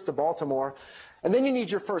multiple trips to Baltimore. And then you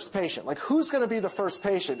need your first patient. Like, who's going to be the first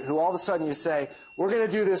patient who all of a sudden you say, we're going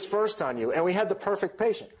to do this first on you? And we had the perfect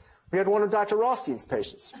patient. We had one of Dr. Rothstein's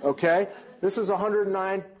patients, okay? This is a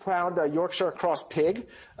 109-pound Yorkshire Cross pig,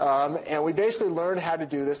 and we basically learned how to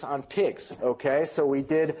do this on pigs, okay? So we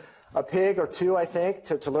did a pig or two, I think,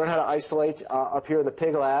 to learn how to isolate up here in the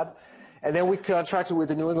pig lab. And then we contracted with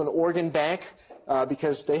the New England Organ Bank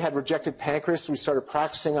because they had rejected pancreas. So we started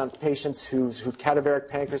practicing on patients who had cadaveric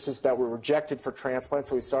pancreases that were rejected for transplant,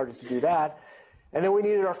 so we started to do that. And then we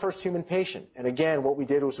needed our first human patient. And again, what we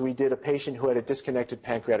did was we did a patient who had a disconnected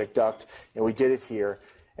pancreatic duct, and we did it here,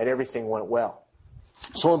 and everything went well.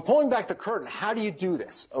 So in pulling back the curtain, how do you do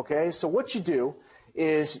this? Okay, so what you do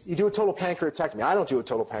is you do a total pancreatectomy. I don't do a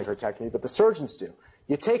total pancreatectomy, but the surgeons do.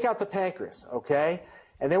 You take out the pancreas, okay?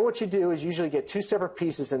 And then what you do is usually get 2 separate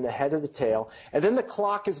pieces in the head of the tail, and then the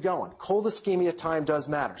clock is going. Cold ischemia time does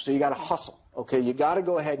matter, so you got to hustle. Okay, you got to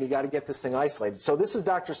go ahead and you got to get this thing isolated. So this is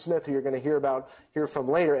Dr. Smith, who you're going to hear from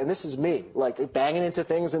later, and this is me, like banging into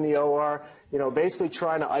things in the OR, basically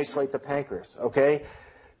trying to isolate the pancreas. Okay,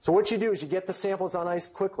 so what you do is you get the samples on ice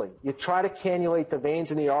quickly. You try to cannulate the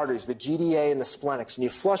veins and the arteries, the GDA and the splenics, and you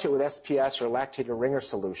flush it with SPS or lactated ringer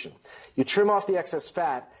solution. You trim off the excess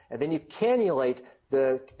fat, and then you cannulate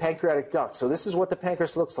the pancreatic duct. So this is what the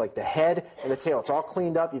pancreas looks like, the head and the tail. It's all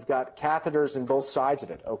cleaned up. You've got catheters in both sides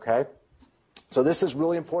of it, okay? So this is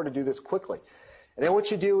really important to do this quickly. And then what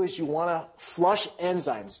you do is you want to flush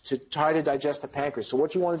enzymes to try to digest the pancreas. So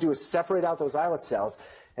what you want to do is separate out those islet cells.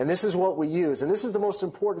 And this is what we use. And this is the most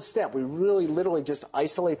important step. We really literally just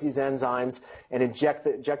isolate these enzymes and inject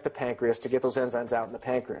the pancreas to get those enzymes out in the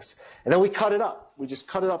pancreas. And then we cut it up. We just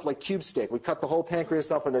cut it up like cube steak. We cut the whole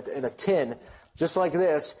pancreas up in a tin, just like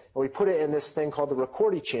this, and we put it in this thing called the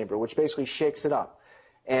Ricordi chamber, which basically shakes it up.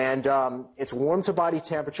 And it's warm to body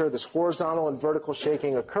temperature. This horizontal and vertical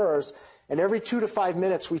shaking occurs. And every 2 to 5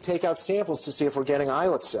 minutes, we take out samples to see if we're getting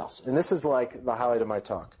islet cells. And this is like the highlight of my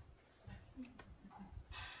talk.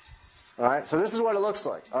 All right, so this is what it looks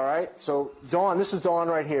like. All right, so Dawn, this is Dawn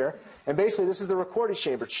right here. And basically, this is the Ricordi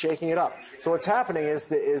chamber. It's shaking it up. So what's happening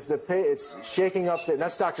is it's shaking up. And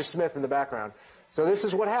that's Dr. Smith in the background. So this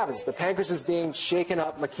is what happens. The pancreas is being shaken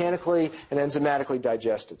up mechanically and enzymatically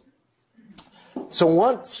digested. So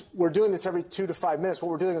once we're doing this every 2 to 5 minutes,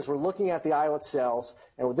 what we're doing is we're looking at the islet cells,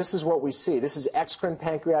 and this is what we see. This is exocrine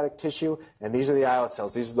pancreatic tissue, and these are the islet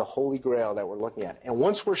cells. These are the holy grail that we're looking at. And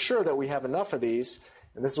once we're sure that we have enough of these,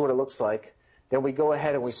 and this is what it looks like, then we go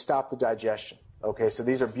ahead and we stop the digestion. Okay, so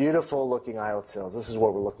these are beautiful looking islet cells. This is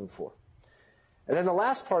what we're looking for. And then the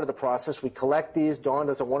last part of the process, we collect these. Dawn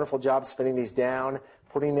does a wonderful job spinning these down,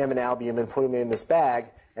 putting them in albumin, putting them in this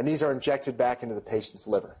bag, and these are injected back into the patient's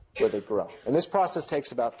liver where they grow. And this process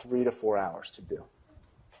takes about 3 to 4 hours to do.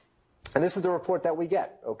 And this is the report that we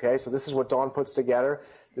get, okay? So this is what Dawn puts together.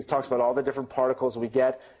 This talks about all the different particles we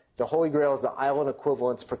get. The holy grail is the islet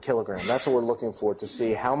equivalents per kilogram. That's what we're looking for, to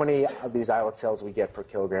see how many of these islet cells we get per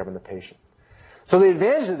kilogram in the patient. So the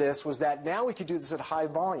advantage of this was that now we could do this at high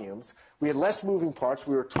volumes. We had less moving parts.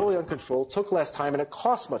 We were totally uncontrolled, took less time, and it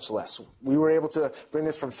cost much less. We were able to bring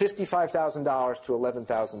this from $55,000 to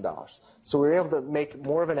 $11,000. So we were able to make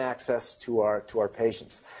more of an access to our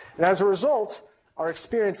patients. And as a result, our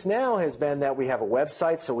experience now has been that we have a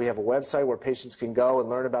website. So we have a website where patients can go and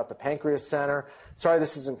learn about the Pancreas Center. Sorry,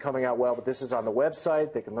 this isn't coming out well, but this is on the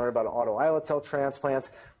website. They can learn about auto islet cell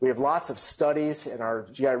transplants. We have lots of studies, and our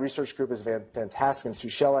GI research group is fantastic. And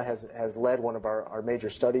Sushila has led one of our major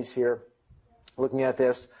studies here looking at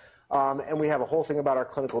this. And we have a whole thing about our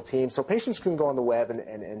clinical team. So patients can go on the web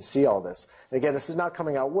and see all this. And again, this is not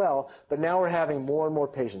coming out well, but now we're having more and more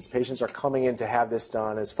patients. Patients are coming in to have this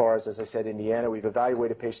done as far as I said, Indiana. We've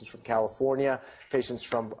evaluated patients from California, patients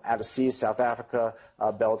from out of sea, South Africa,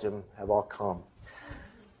 Belgium have all come.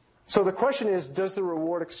 So the question is, does the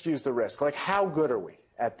reward excuse the risk? Like, how good are we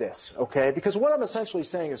at this? Okay? Because what I'm essentially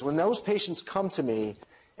saying is when those patients come to me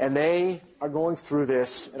and they are going through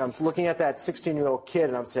this, and I'm looking at that 16-year-old kid,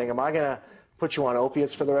 and I'm saying, am I going to put you on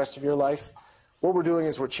opiates for the rest of your life? What we're doing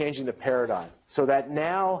is we're changing the paradigm so that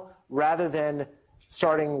now, rather than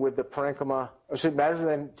starting with the parenchyma, or rather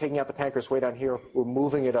than taking out the pancreas way down here, we're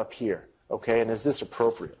moving it up here. Okay, and is this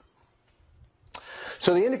appropriate?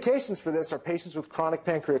 So the indications for this are patients with chronic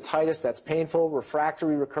pancreatitis, that's painful,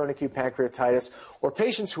 refractory recurrent acute pancreatitis, or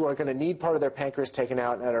patients who are going to need part of their pancreas taken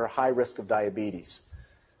out and are high risk of diabetes.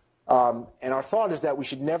 And our thought is that we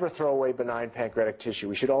should never throw away benign pancreatic tissue.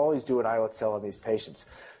 We should always do an islet cell in these patients.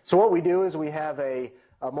 So what we do is we have a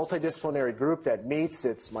multidisciplinary group that meets.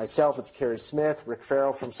 It's myself, it's Carrie Smith, Rick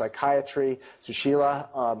Farrell from psychiatry,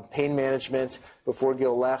 Sushila, pain management before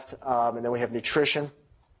Gil left, and then we have nutrition.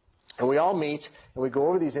 And we all meet and we go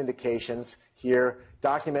over these indications here,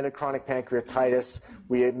 documented chronic pancreatitis.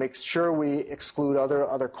 We make sure we exclude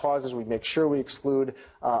other causes. We make sure we exclude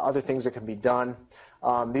other things that can be done.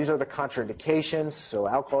 These are the contraindications, so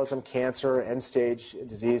alcoholism, cancer, end-stage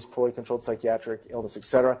disease, poorly controlled psychiatric illness,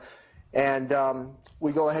 etc. And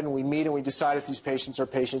we go ahead and we meet and we decide if these patients are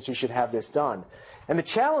patients who should have this done. And the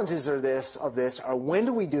challenges of this are when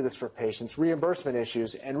do we do this for patients, reimbursement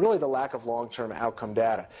issues, and really the lack of long-term outcome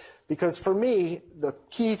data. Because for me, the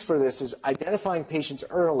key for this is identifying patients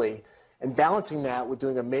early and balancing that with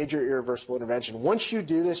doing a major irreversible intervention. Once you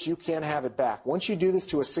do this, you can't have it back. Once you do this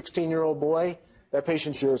to a 16-year-old boy, that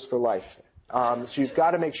patient's yours for life. So you've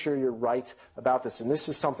got to make sure you're right about this, and this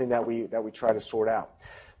is something that we try to sort out.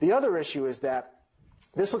 The other issue is that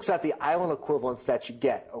this looks at the island equivalents that you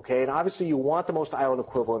get, okay? And obviously you want the most island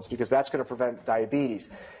equivalents because that's going to prevent diabetes.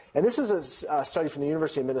 And this is a study from the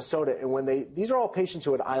University of Minnesota, and these are all patients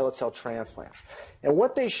who had islet cell transplants. And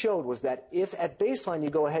what they showed was that if at baseline you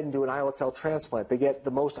go ahead and do an islet cell transplant, they get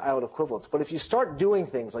the most islet equivalents. But if you start doing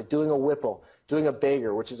things like doing a Whipple, doing a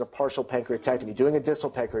Bager, which is a partial pancreatectomy, doing a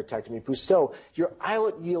distal pancreatectomy, Pusteau, your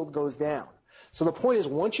islet yield goes down. So the point is,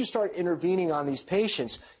 once you start intervening on these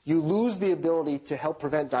patients, you lose the ability to help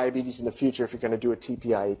prevent diabetes in the future if you're going to do a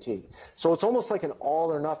TPIAT. So it's almost like an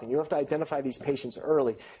all or nothing. You have to identify these patients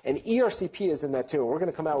early. And ERCP is in that too. We're going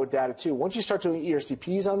to come out with data too. Once you start doing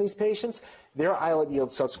ERCPs on these patients, their islet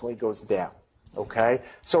yield subsequently goes down. Okay?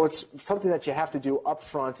 So it's something that you have to do up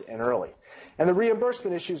front and early. And the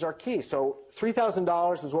reimbursement issues are key. So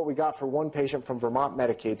 $3,000 is what we got for one patient from Vermont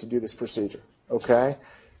Medicaid to do this procedure. Okay?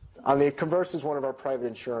 On the converse is one of our private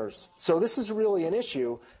insurers. So this is really an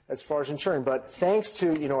issue as far as insuring. But thanks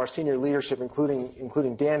to our senior leadership,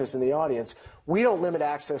 including Dan, who's in the audience, we don't limit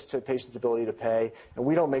access to patients' ability to pay, and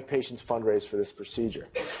we don't make patients fundraise for this procedure.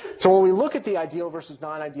 So when we look at the ideal versus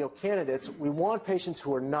non-ideal candidates, we want patients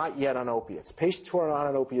who are not yet on opiates. Patients who are not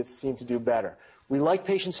on opiates seem to do better. We like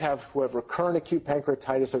patients who have recurrent acute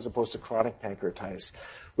pancreatitis as opposed to chronic pancreatitis.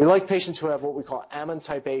 We like patients who have what we call Ammon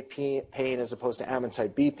type A pain as opposed to Ammon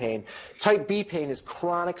type B pain. Type B pain is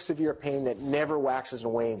chronic severe pain that never waxes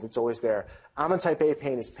and wanes. It's always there. Ammon type A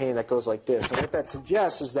pain is pain that goes like this. And what that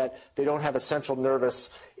suggests is that they don't have a central nervous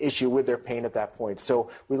issue with their pain at that point. So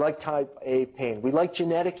we like type A pain. We like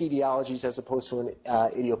genetic etiologies as opposed to an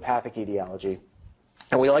idiopathic etiology.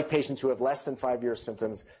 And we like patients who have less than 5 years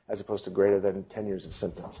symptoms as opposed to greater than 10 years of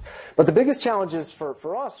symptoms. But the biggest challenges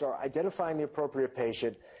for us are identifying the appropriate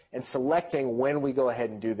patient and selecting when we go ahead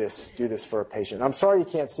and do this for a patient. I'm sorry you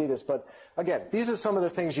can't see this, but again, these are some of the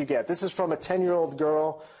things you get. This is from a 10-year-old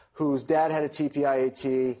girl whose dad had a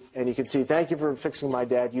TPIAT, and you can see, thank you for fixing my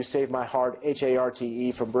dad. You saved my heart,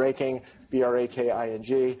 H-A-R-T-E, from breaking,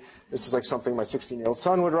 B-R-A-K-I-N-G. This is like something my 16-year-old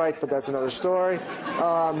son would write, but that's another story.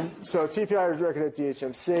 So TPI was directed at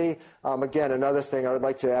DHMC. Again, another thing, I would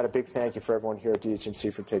like to add a big thank you for everyone here at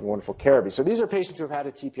DHMC for taking wonderful care of me. So these are patients who have had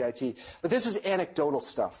a TPIAT, but this is anecdotal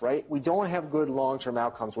stuff, right? We don't have good long-term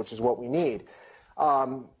outcomes, which is what we need.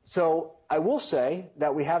 So I will say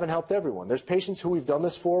that we haven't helped everyone. There's patients who we've done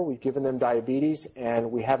this for, we've given them diabetes, and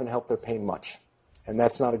we haven't helped their pain much. And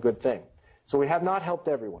that's not a good thing. So we have not helped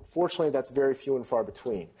everyone. Fortunately, that's very few and far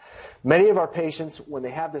between. Many of our patients, when they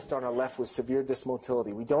have this done, are left with severe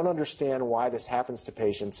dysmotility. We don't understand why this happens to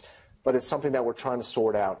patients, but it's something that we're trying to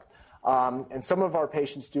sort out. And some of our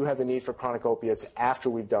patients do have the need for chronic opiates after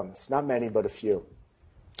we've done this. Not many, but a few.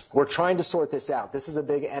 We're trying to sort this out. This is a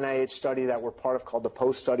big NIH study that we're part of called the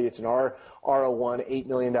POST study. It's an R01, $8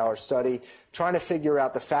 million study, trying to figure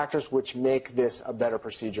out the factors which make this a better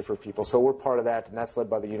procedure for people. So we're part of that, and that's led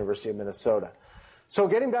by the University of Minnesota. So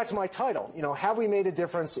getting back to my title, have we made a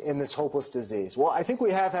difference in this hopeless disease? Well, I think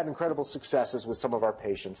we have had incredible successes with some of our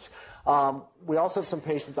patients. We also have some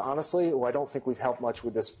patients, honestly, who I don't think we've helped much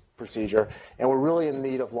with this procedure, and we're really in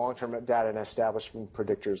need of long-term data and establishment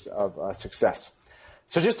predictors of success.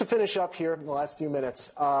 So just to finish up here in the last few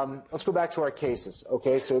minutes, let's go back to our cases.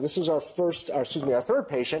 Okay, so this is our third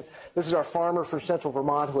patient. This is our farmer from Central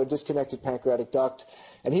Vermont who had disconnected pancreatic duct,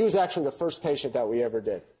 and he was actually the first patient that we ever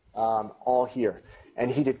did, all here,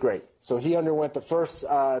 and he did great. So he underwent the first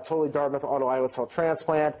totally Dartmouth auto islet cell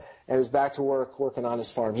transplant and is back to work working on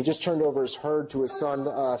his farm. He just turned over his herd to his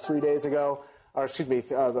son 3 days ago, or excuse me,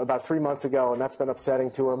 about 3 months ago, and that's been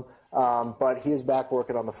upsetting to him. But he is back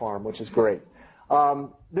working on the farm, which is great.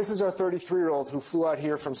 This is our 33-year-old who flew out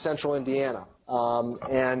here from central Indiana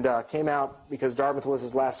and came out because Dartmouth was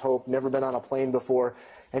his last hope, never been on a plane before.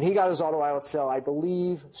 And he got his auto islet cell, I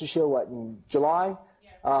believe, in July?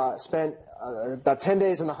 Yeah. Spent about 10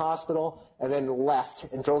 days in the hospital and then left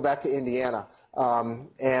and drove back to Indiana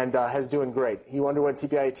and has doing great. He underwent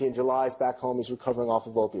TPIAT in July. He's back home. He's recovering off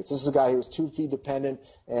of opiates. This is a guy who was 2 feet dependent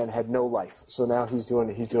and had no life. So now he's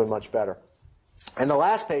doing much better. And the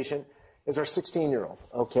last patient is our 16-year-old,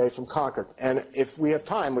 okay, from Concord. And if we have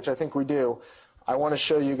time, which I think we do, I want to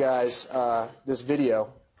show you guys this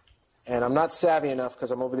video. And I'm not savvy enough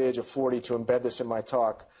because I'm over the age of 40 to embed this in my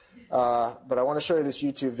talk. But I want to show you this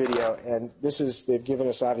YouTube video. And they've given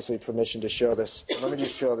us, obviously, permission to show this. Let me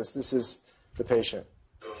just show this. This is the patient.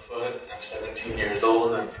 I'm 17 years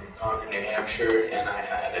old. I'm from Concord, New Hampshire. And I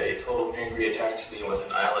had a total pancreatectomy with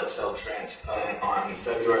an islet cell transplant on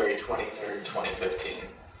February 23rd, 2015.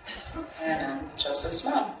 And I'm Joseph's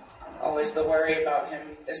mom. always the worry about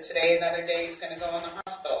him. Is today another day he's going to go in the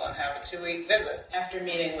hospital and have a 2-week visit? After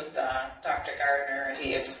meeting with Dr. Gardner,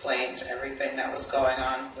 he explained everything that was going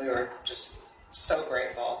on. We were just so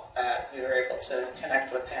grateful that we were able to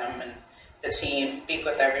connect with him and the team, speak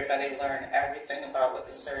with everybody, learn everything about what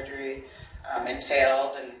the surgery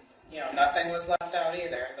entailed, and nothing was left out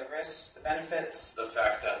either. The risks, the benefits. The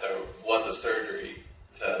fact that there was a surgery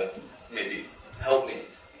to maybe help me,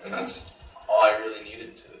 and that's all I really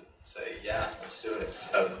needed to say, yeah, let's do it.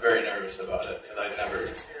 I was very nervous about it because I'd never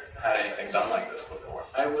had anything done like this before.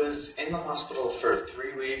 I was in the hospital for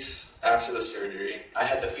 3 weeks after the surgery. I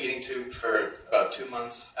had the feeding tube for about 2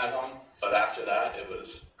 months at home, but after that, it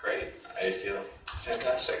was great. I feel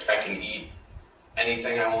fantastic. I can eat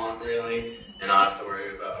anything I want, really, and not have to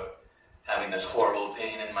worry about having this horrible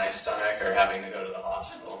pain in my stomach or having to go to the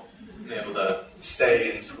hospital. I'm able to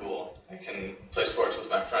stay in school. I can play sports with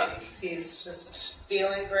my friends. He's just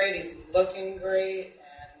feeling great. He's looking great,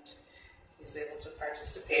 and he's able to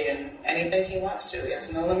participate in anything he wants to. He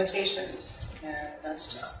has no limitations, and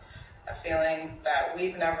that's just a feeling that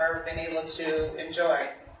we've never been able to enjoy.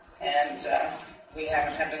 And we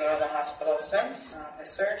haven't had to go to the hospital since his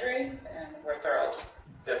surgery, and we're thrilled.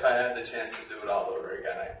 If I had the chance to do it all over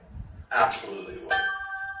again, I absolutely would.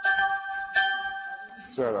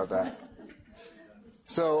 Sorry about that.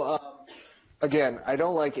 So, again, I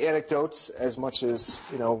don't like anecdotes as much as,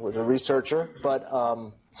 as a researcher, but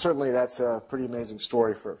certainly that's a pretty amazing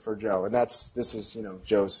story for Joe, and this is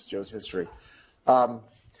Joe's history.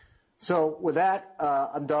 So with that,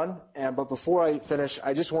 I'm done. But before I finish,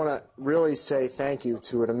 I just want to really say thank you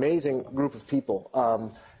to an amazing group of people,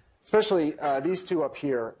 especially these two up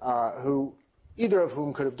here, either of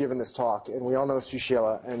whom could have given this talk. And we all know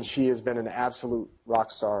Sushila, and she has been an absolute rock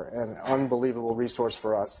star and an unbelievable resource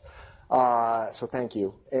for us. So thank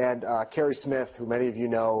you. And Carrie Smith, who many of you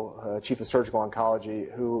know, Chief of Surgical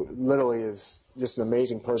Oncology, who literally is just an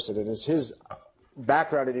amazing person. And it's his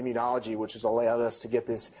background in immunology which has allowed us to get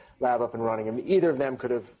this lab up and running. And either of them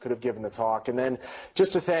could have given the talk. And then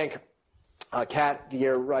just to thank Kat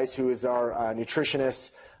Dier-Rice, who is our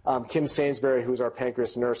nutritionist, Kim Sainsbury, who's our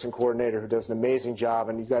pancreas nurse and coordinator, who does an amazing job,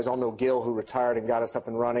 and you guys all know Gil, who retired and got us up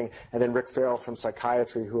and running, and then Rick Farrell from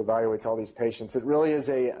psychiatry, who evaluates all these patients. It really is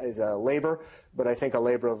a labor, but I think a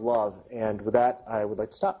labor of love. And with that, I would like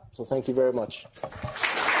to stop. So thank you very much.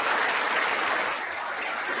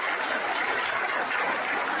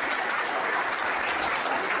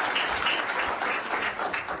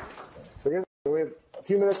 So I guess we have a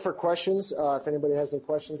few minutes for questions. If anybody has any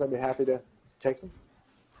questions, I'd be happy to take them.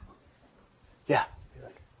 Yeah.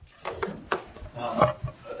 Are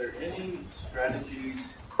there any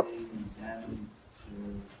strategies being examined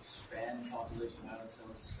to expand population islet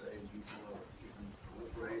cells, say people are even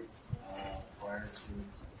proliferate prior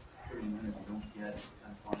to putting them in if you don't get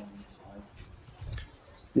kind of farming inside?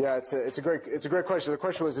 Yeah, it's a great question. The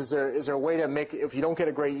question was, is there a way to make, if you don't get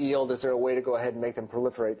a great yield, is there a way to go ahead and make them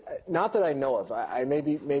proliferate? Not that I know of. I may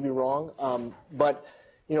be wrong, but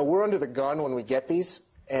we're under the gun when we get these.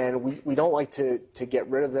 And we don't like to get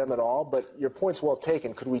rid of them at all, but your point's well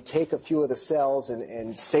taken. Could we take a few of the cells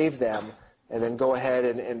and save them, and then go ahead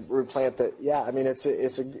and replant the? Yeah, I mean it's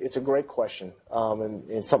a great question,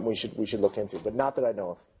 and something we should look into, but not that I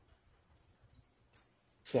know of.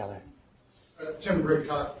 Yeah, Larry. Tim, great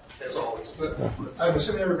talk as always. But I'm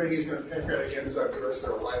assuming everybody needs to pancreatic enzyme for the rest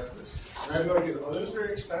of their life. And I have no idea. Are those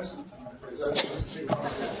very expensive? Is that the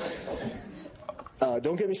big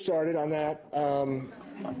don't get me started on that.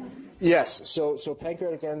 Yes, so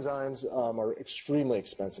pancreatic enzymes are extremely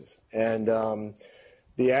expensive, and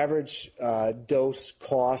the average dose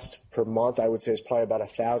cost per month, I would say, is probably about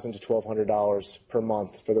 $1,000 to $1,200 per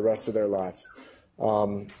month for the rest of their lives.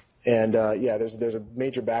 Yeah, there's a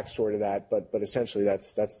major backstory to that, but essentially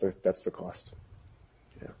that's the cost.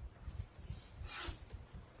 Yeah.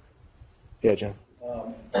 Yeah, John.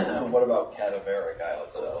 What about cadaveric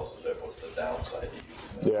islet cells? What's the downside?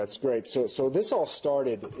 Yeah, it's great. So this all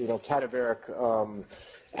started, cadaveric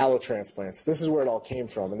allotransplants. This is where it all came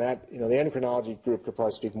from, and that, the endocrinology group could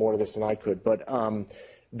probably speak more to this than I could, but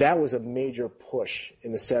that was a major push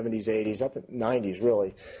in the 70s, 80s, up to 90s,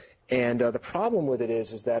 really. And the problem with it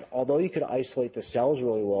is that although you could isolate the cells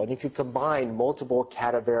really well, and you could combine multiple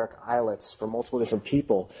cadaveric islets from multiple different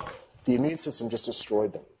people, the immune system just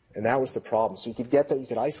destroyed them. And that was the problem. So you could get them, you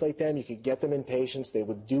could isolate them, you could get them in patients, they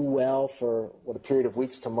would do well for a period of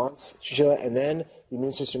weeks to months, and then the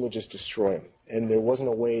immune system would just destroy them. And there wasn't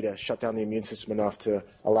a way to shut down the immune system enough to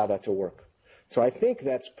allow that to work. So I think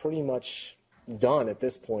that's pretty much done at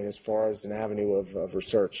this point as far as an avenue of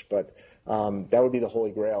research. But that would be the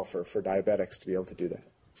holy grail for diabetics to be able to do that.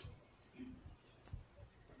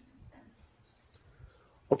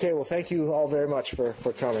 Okay, well, thank you all very much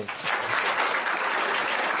for coming.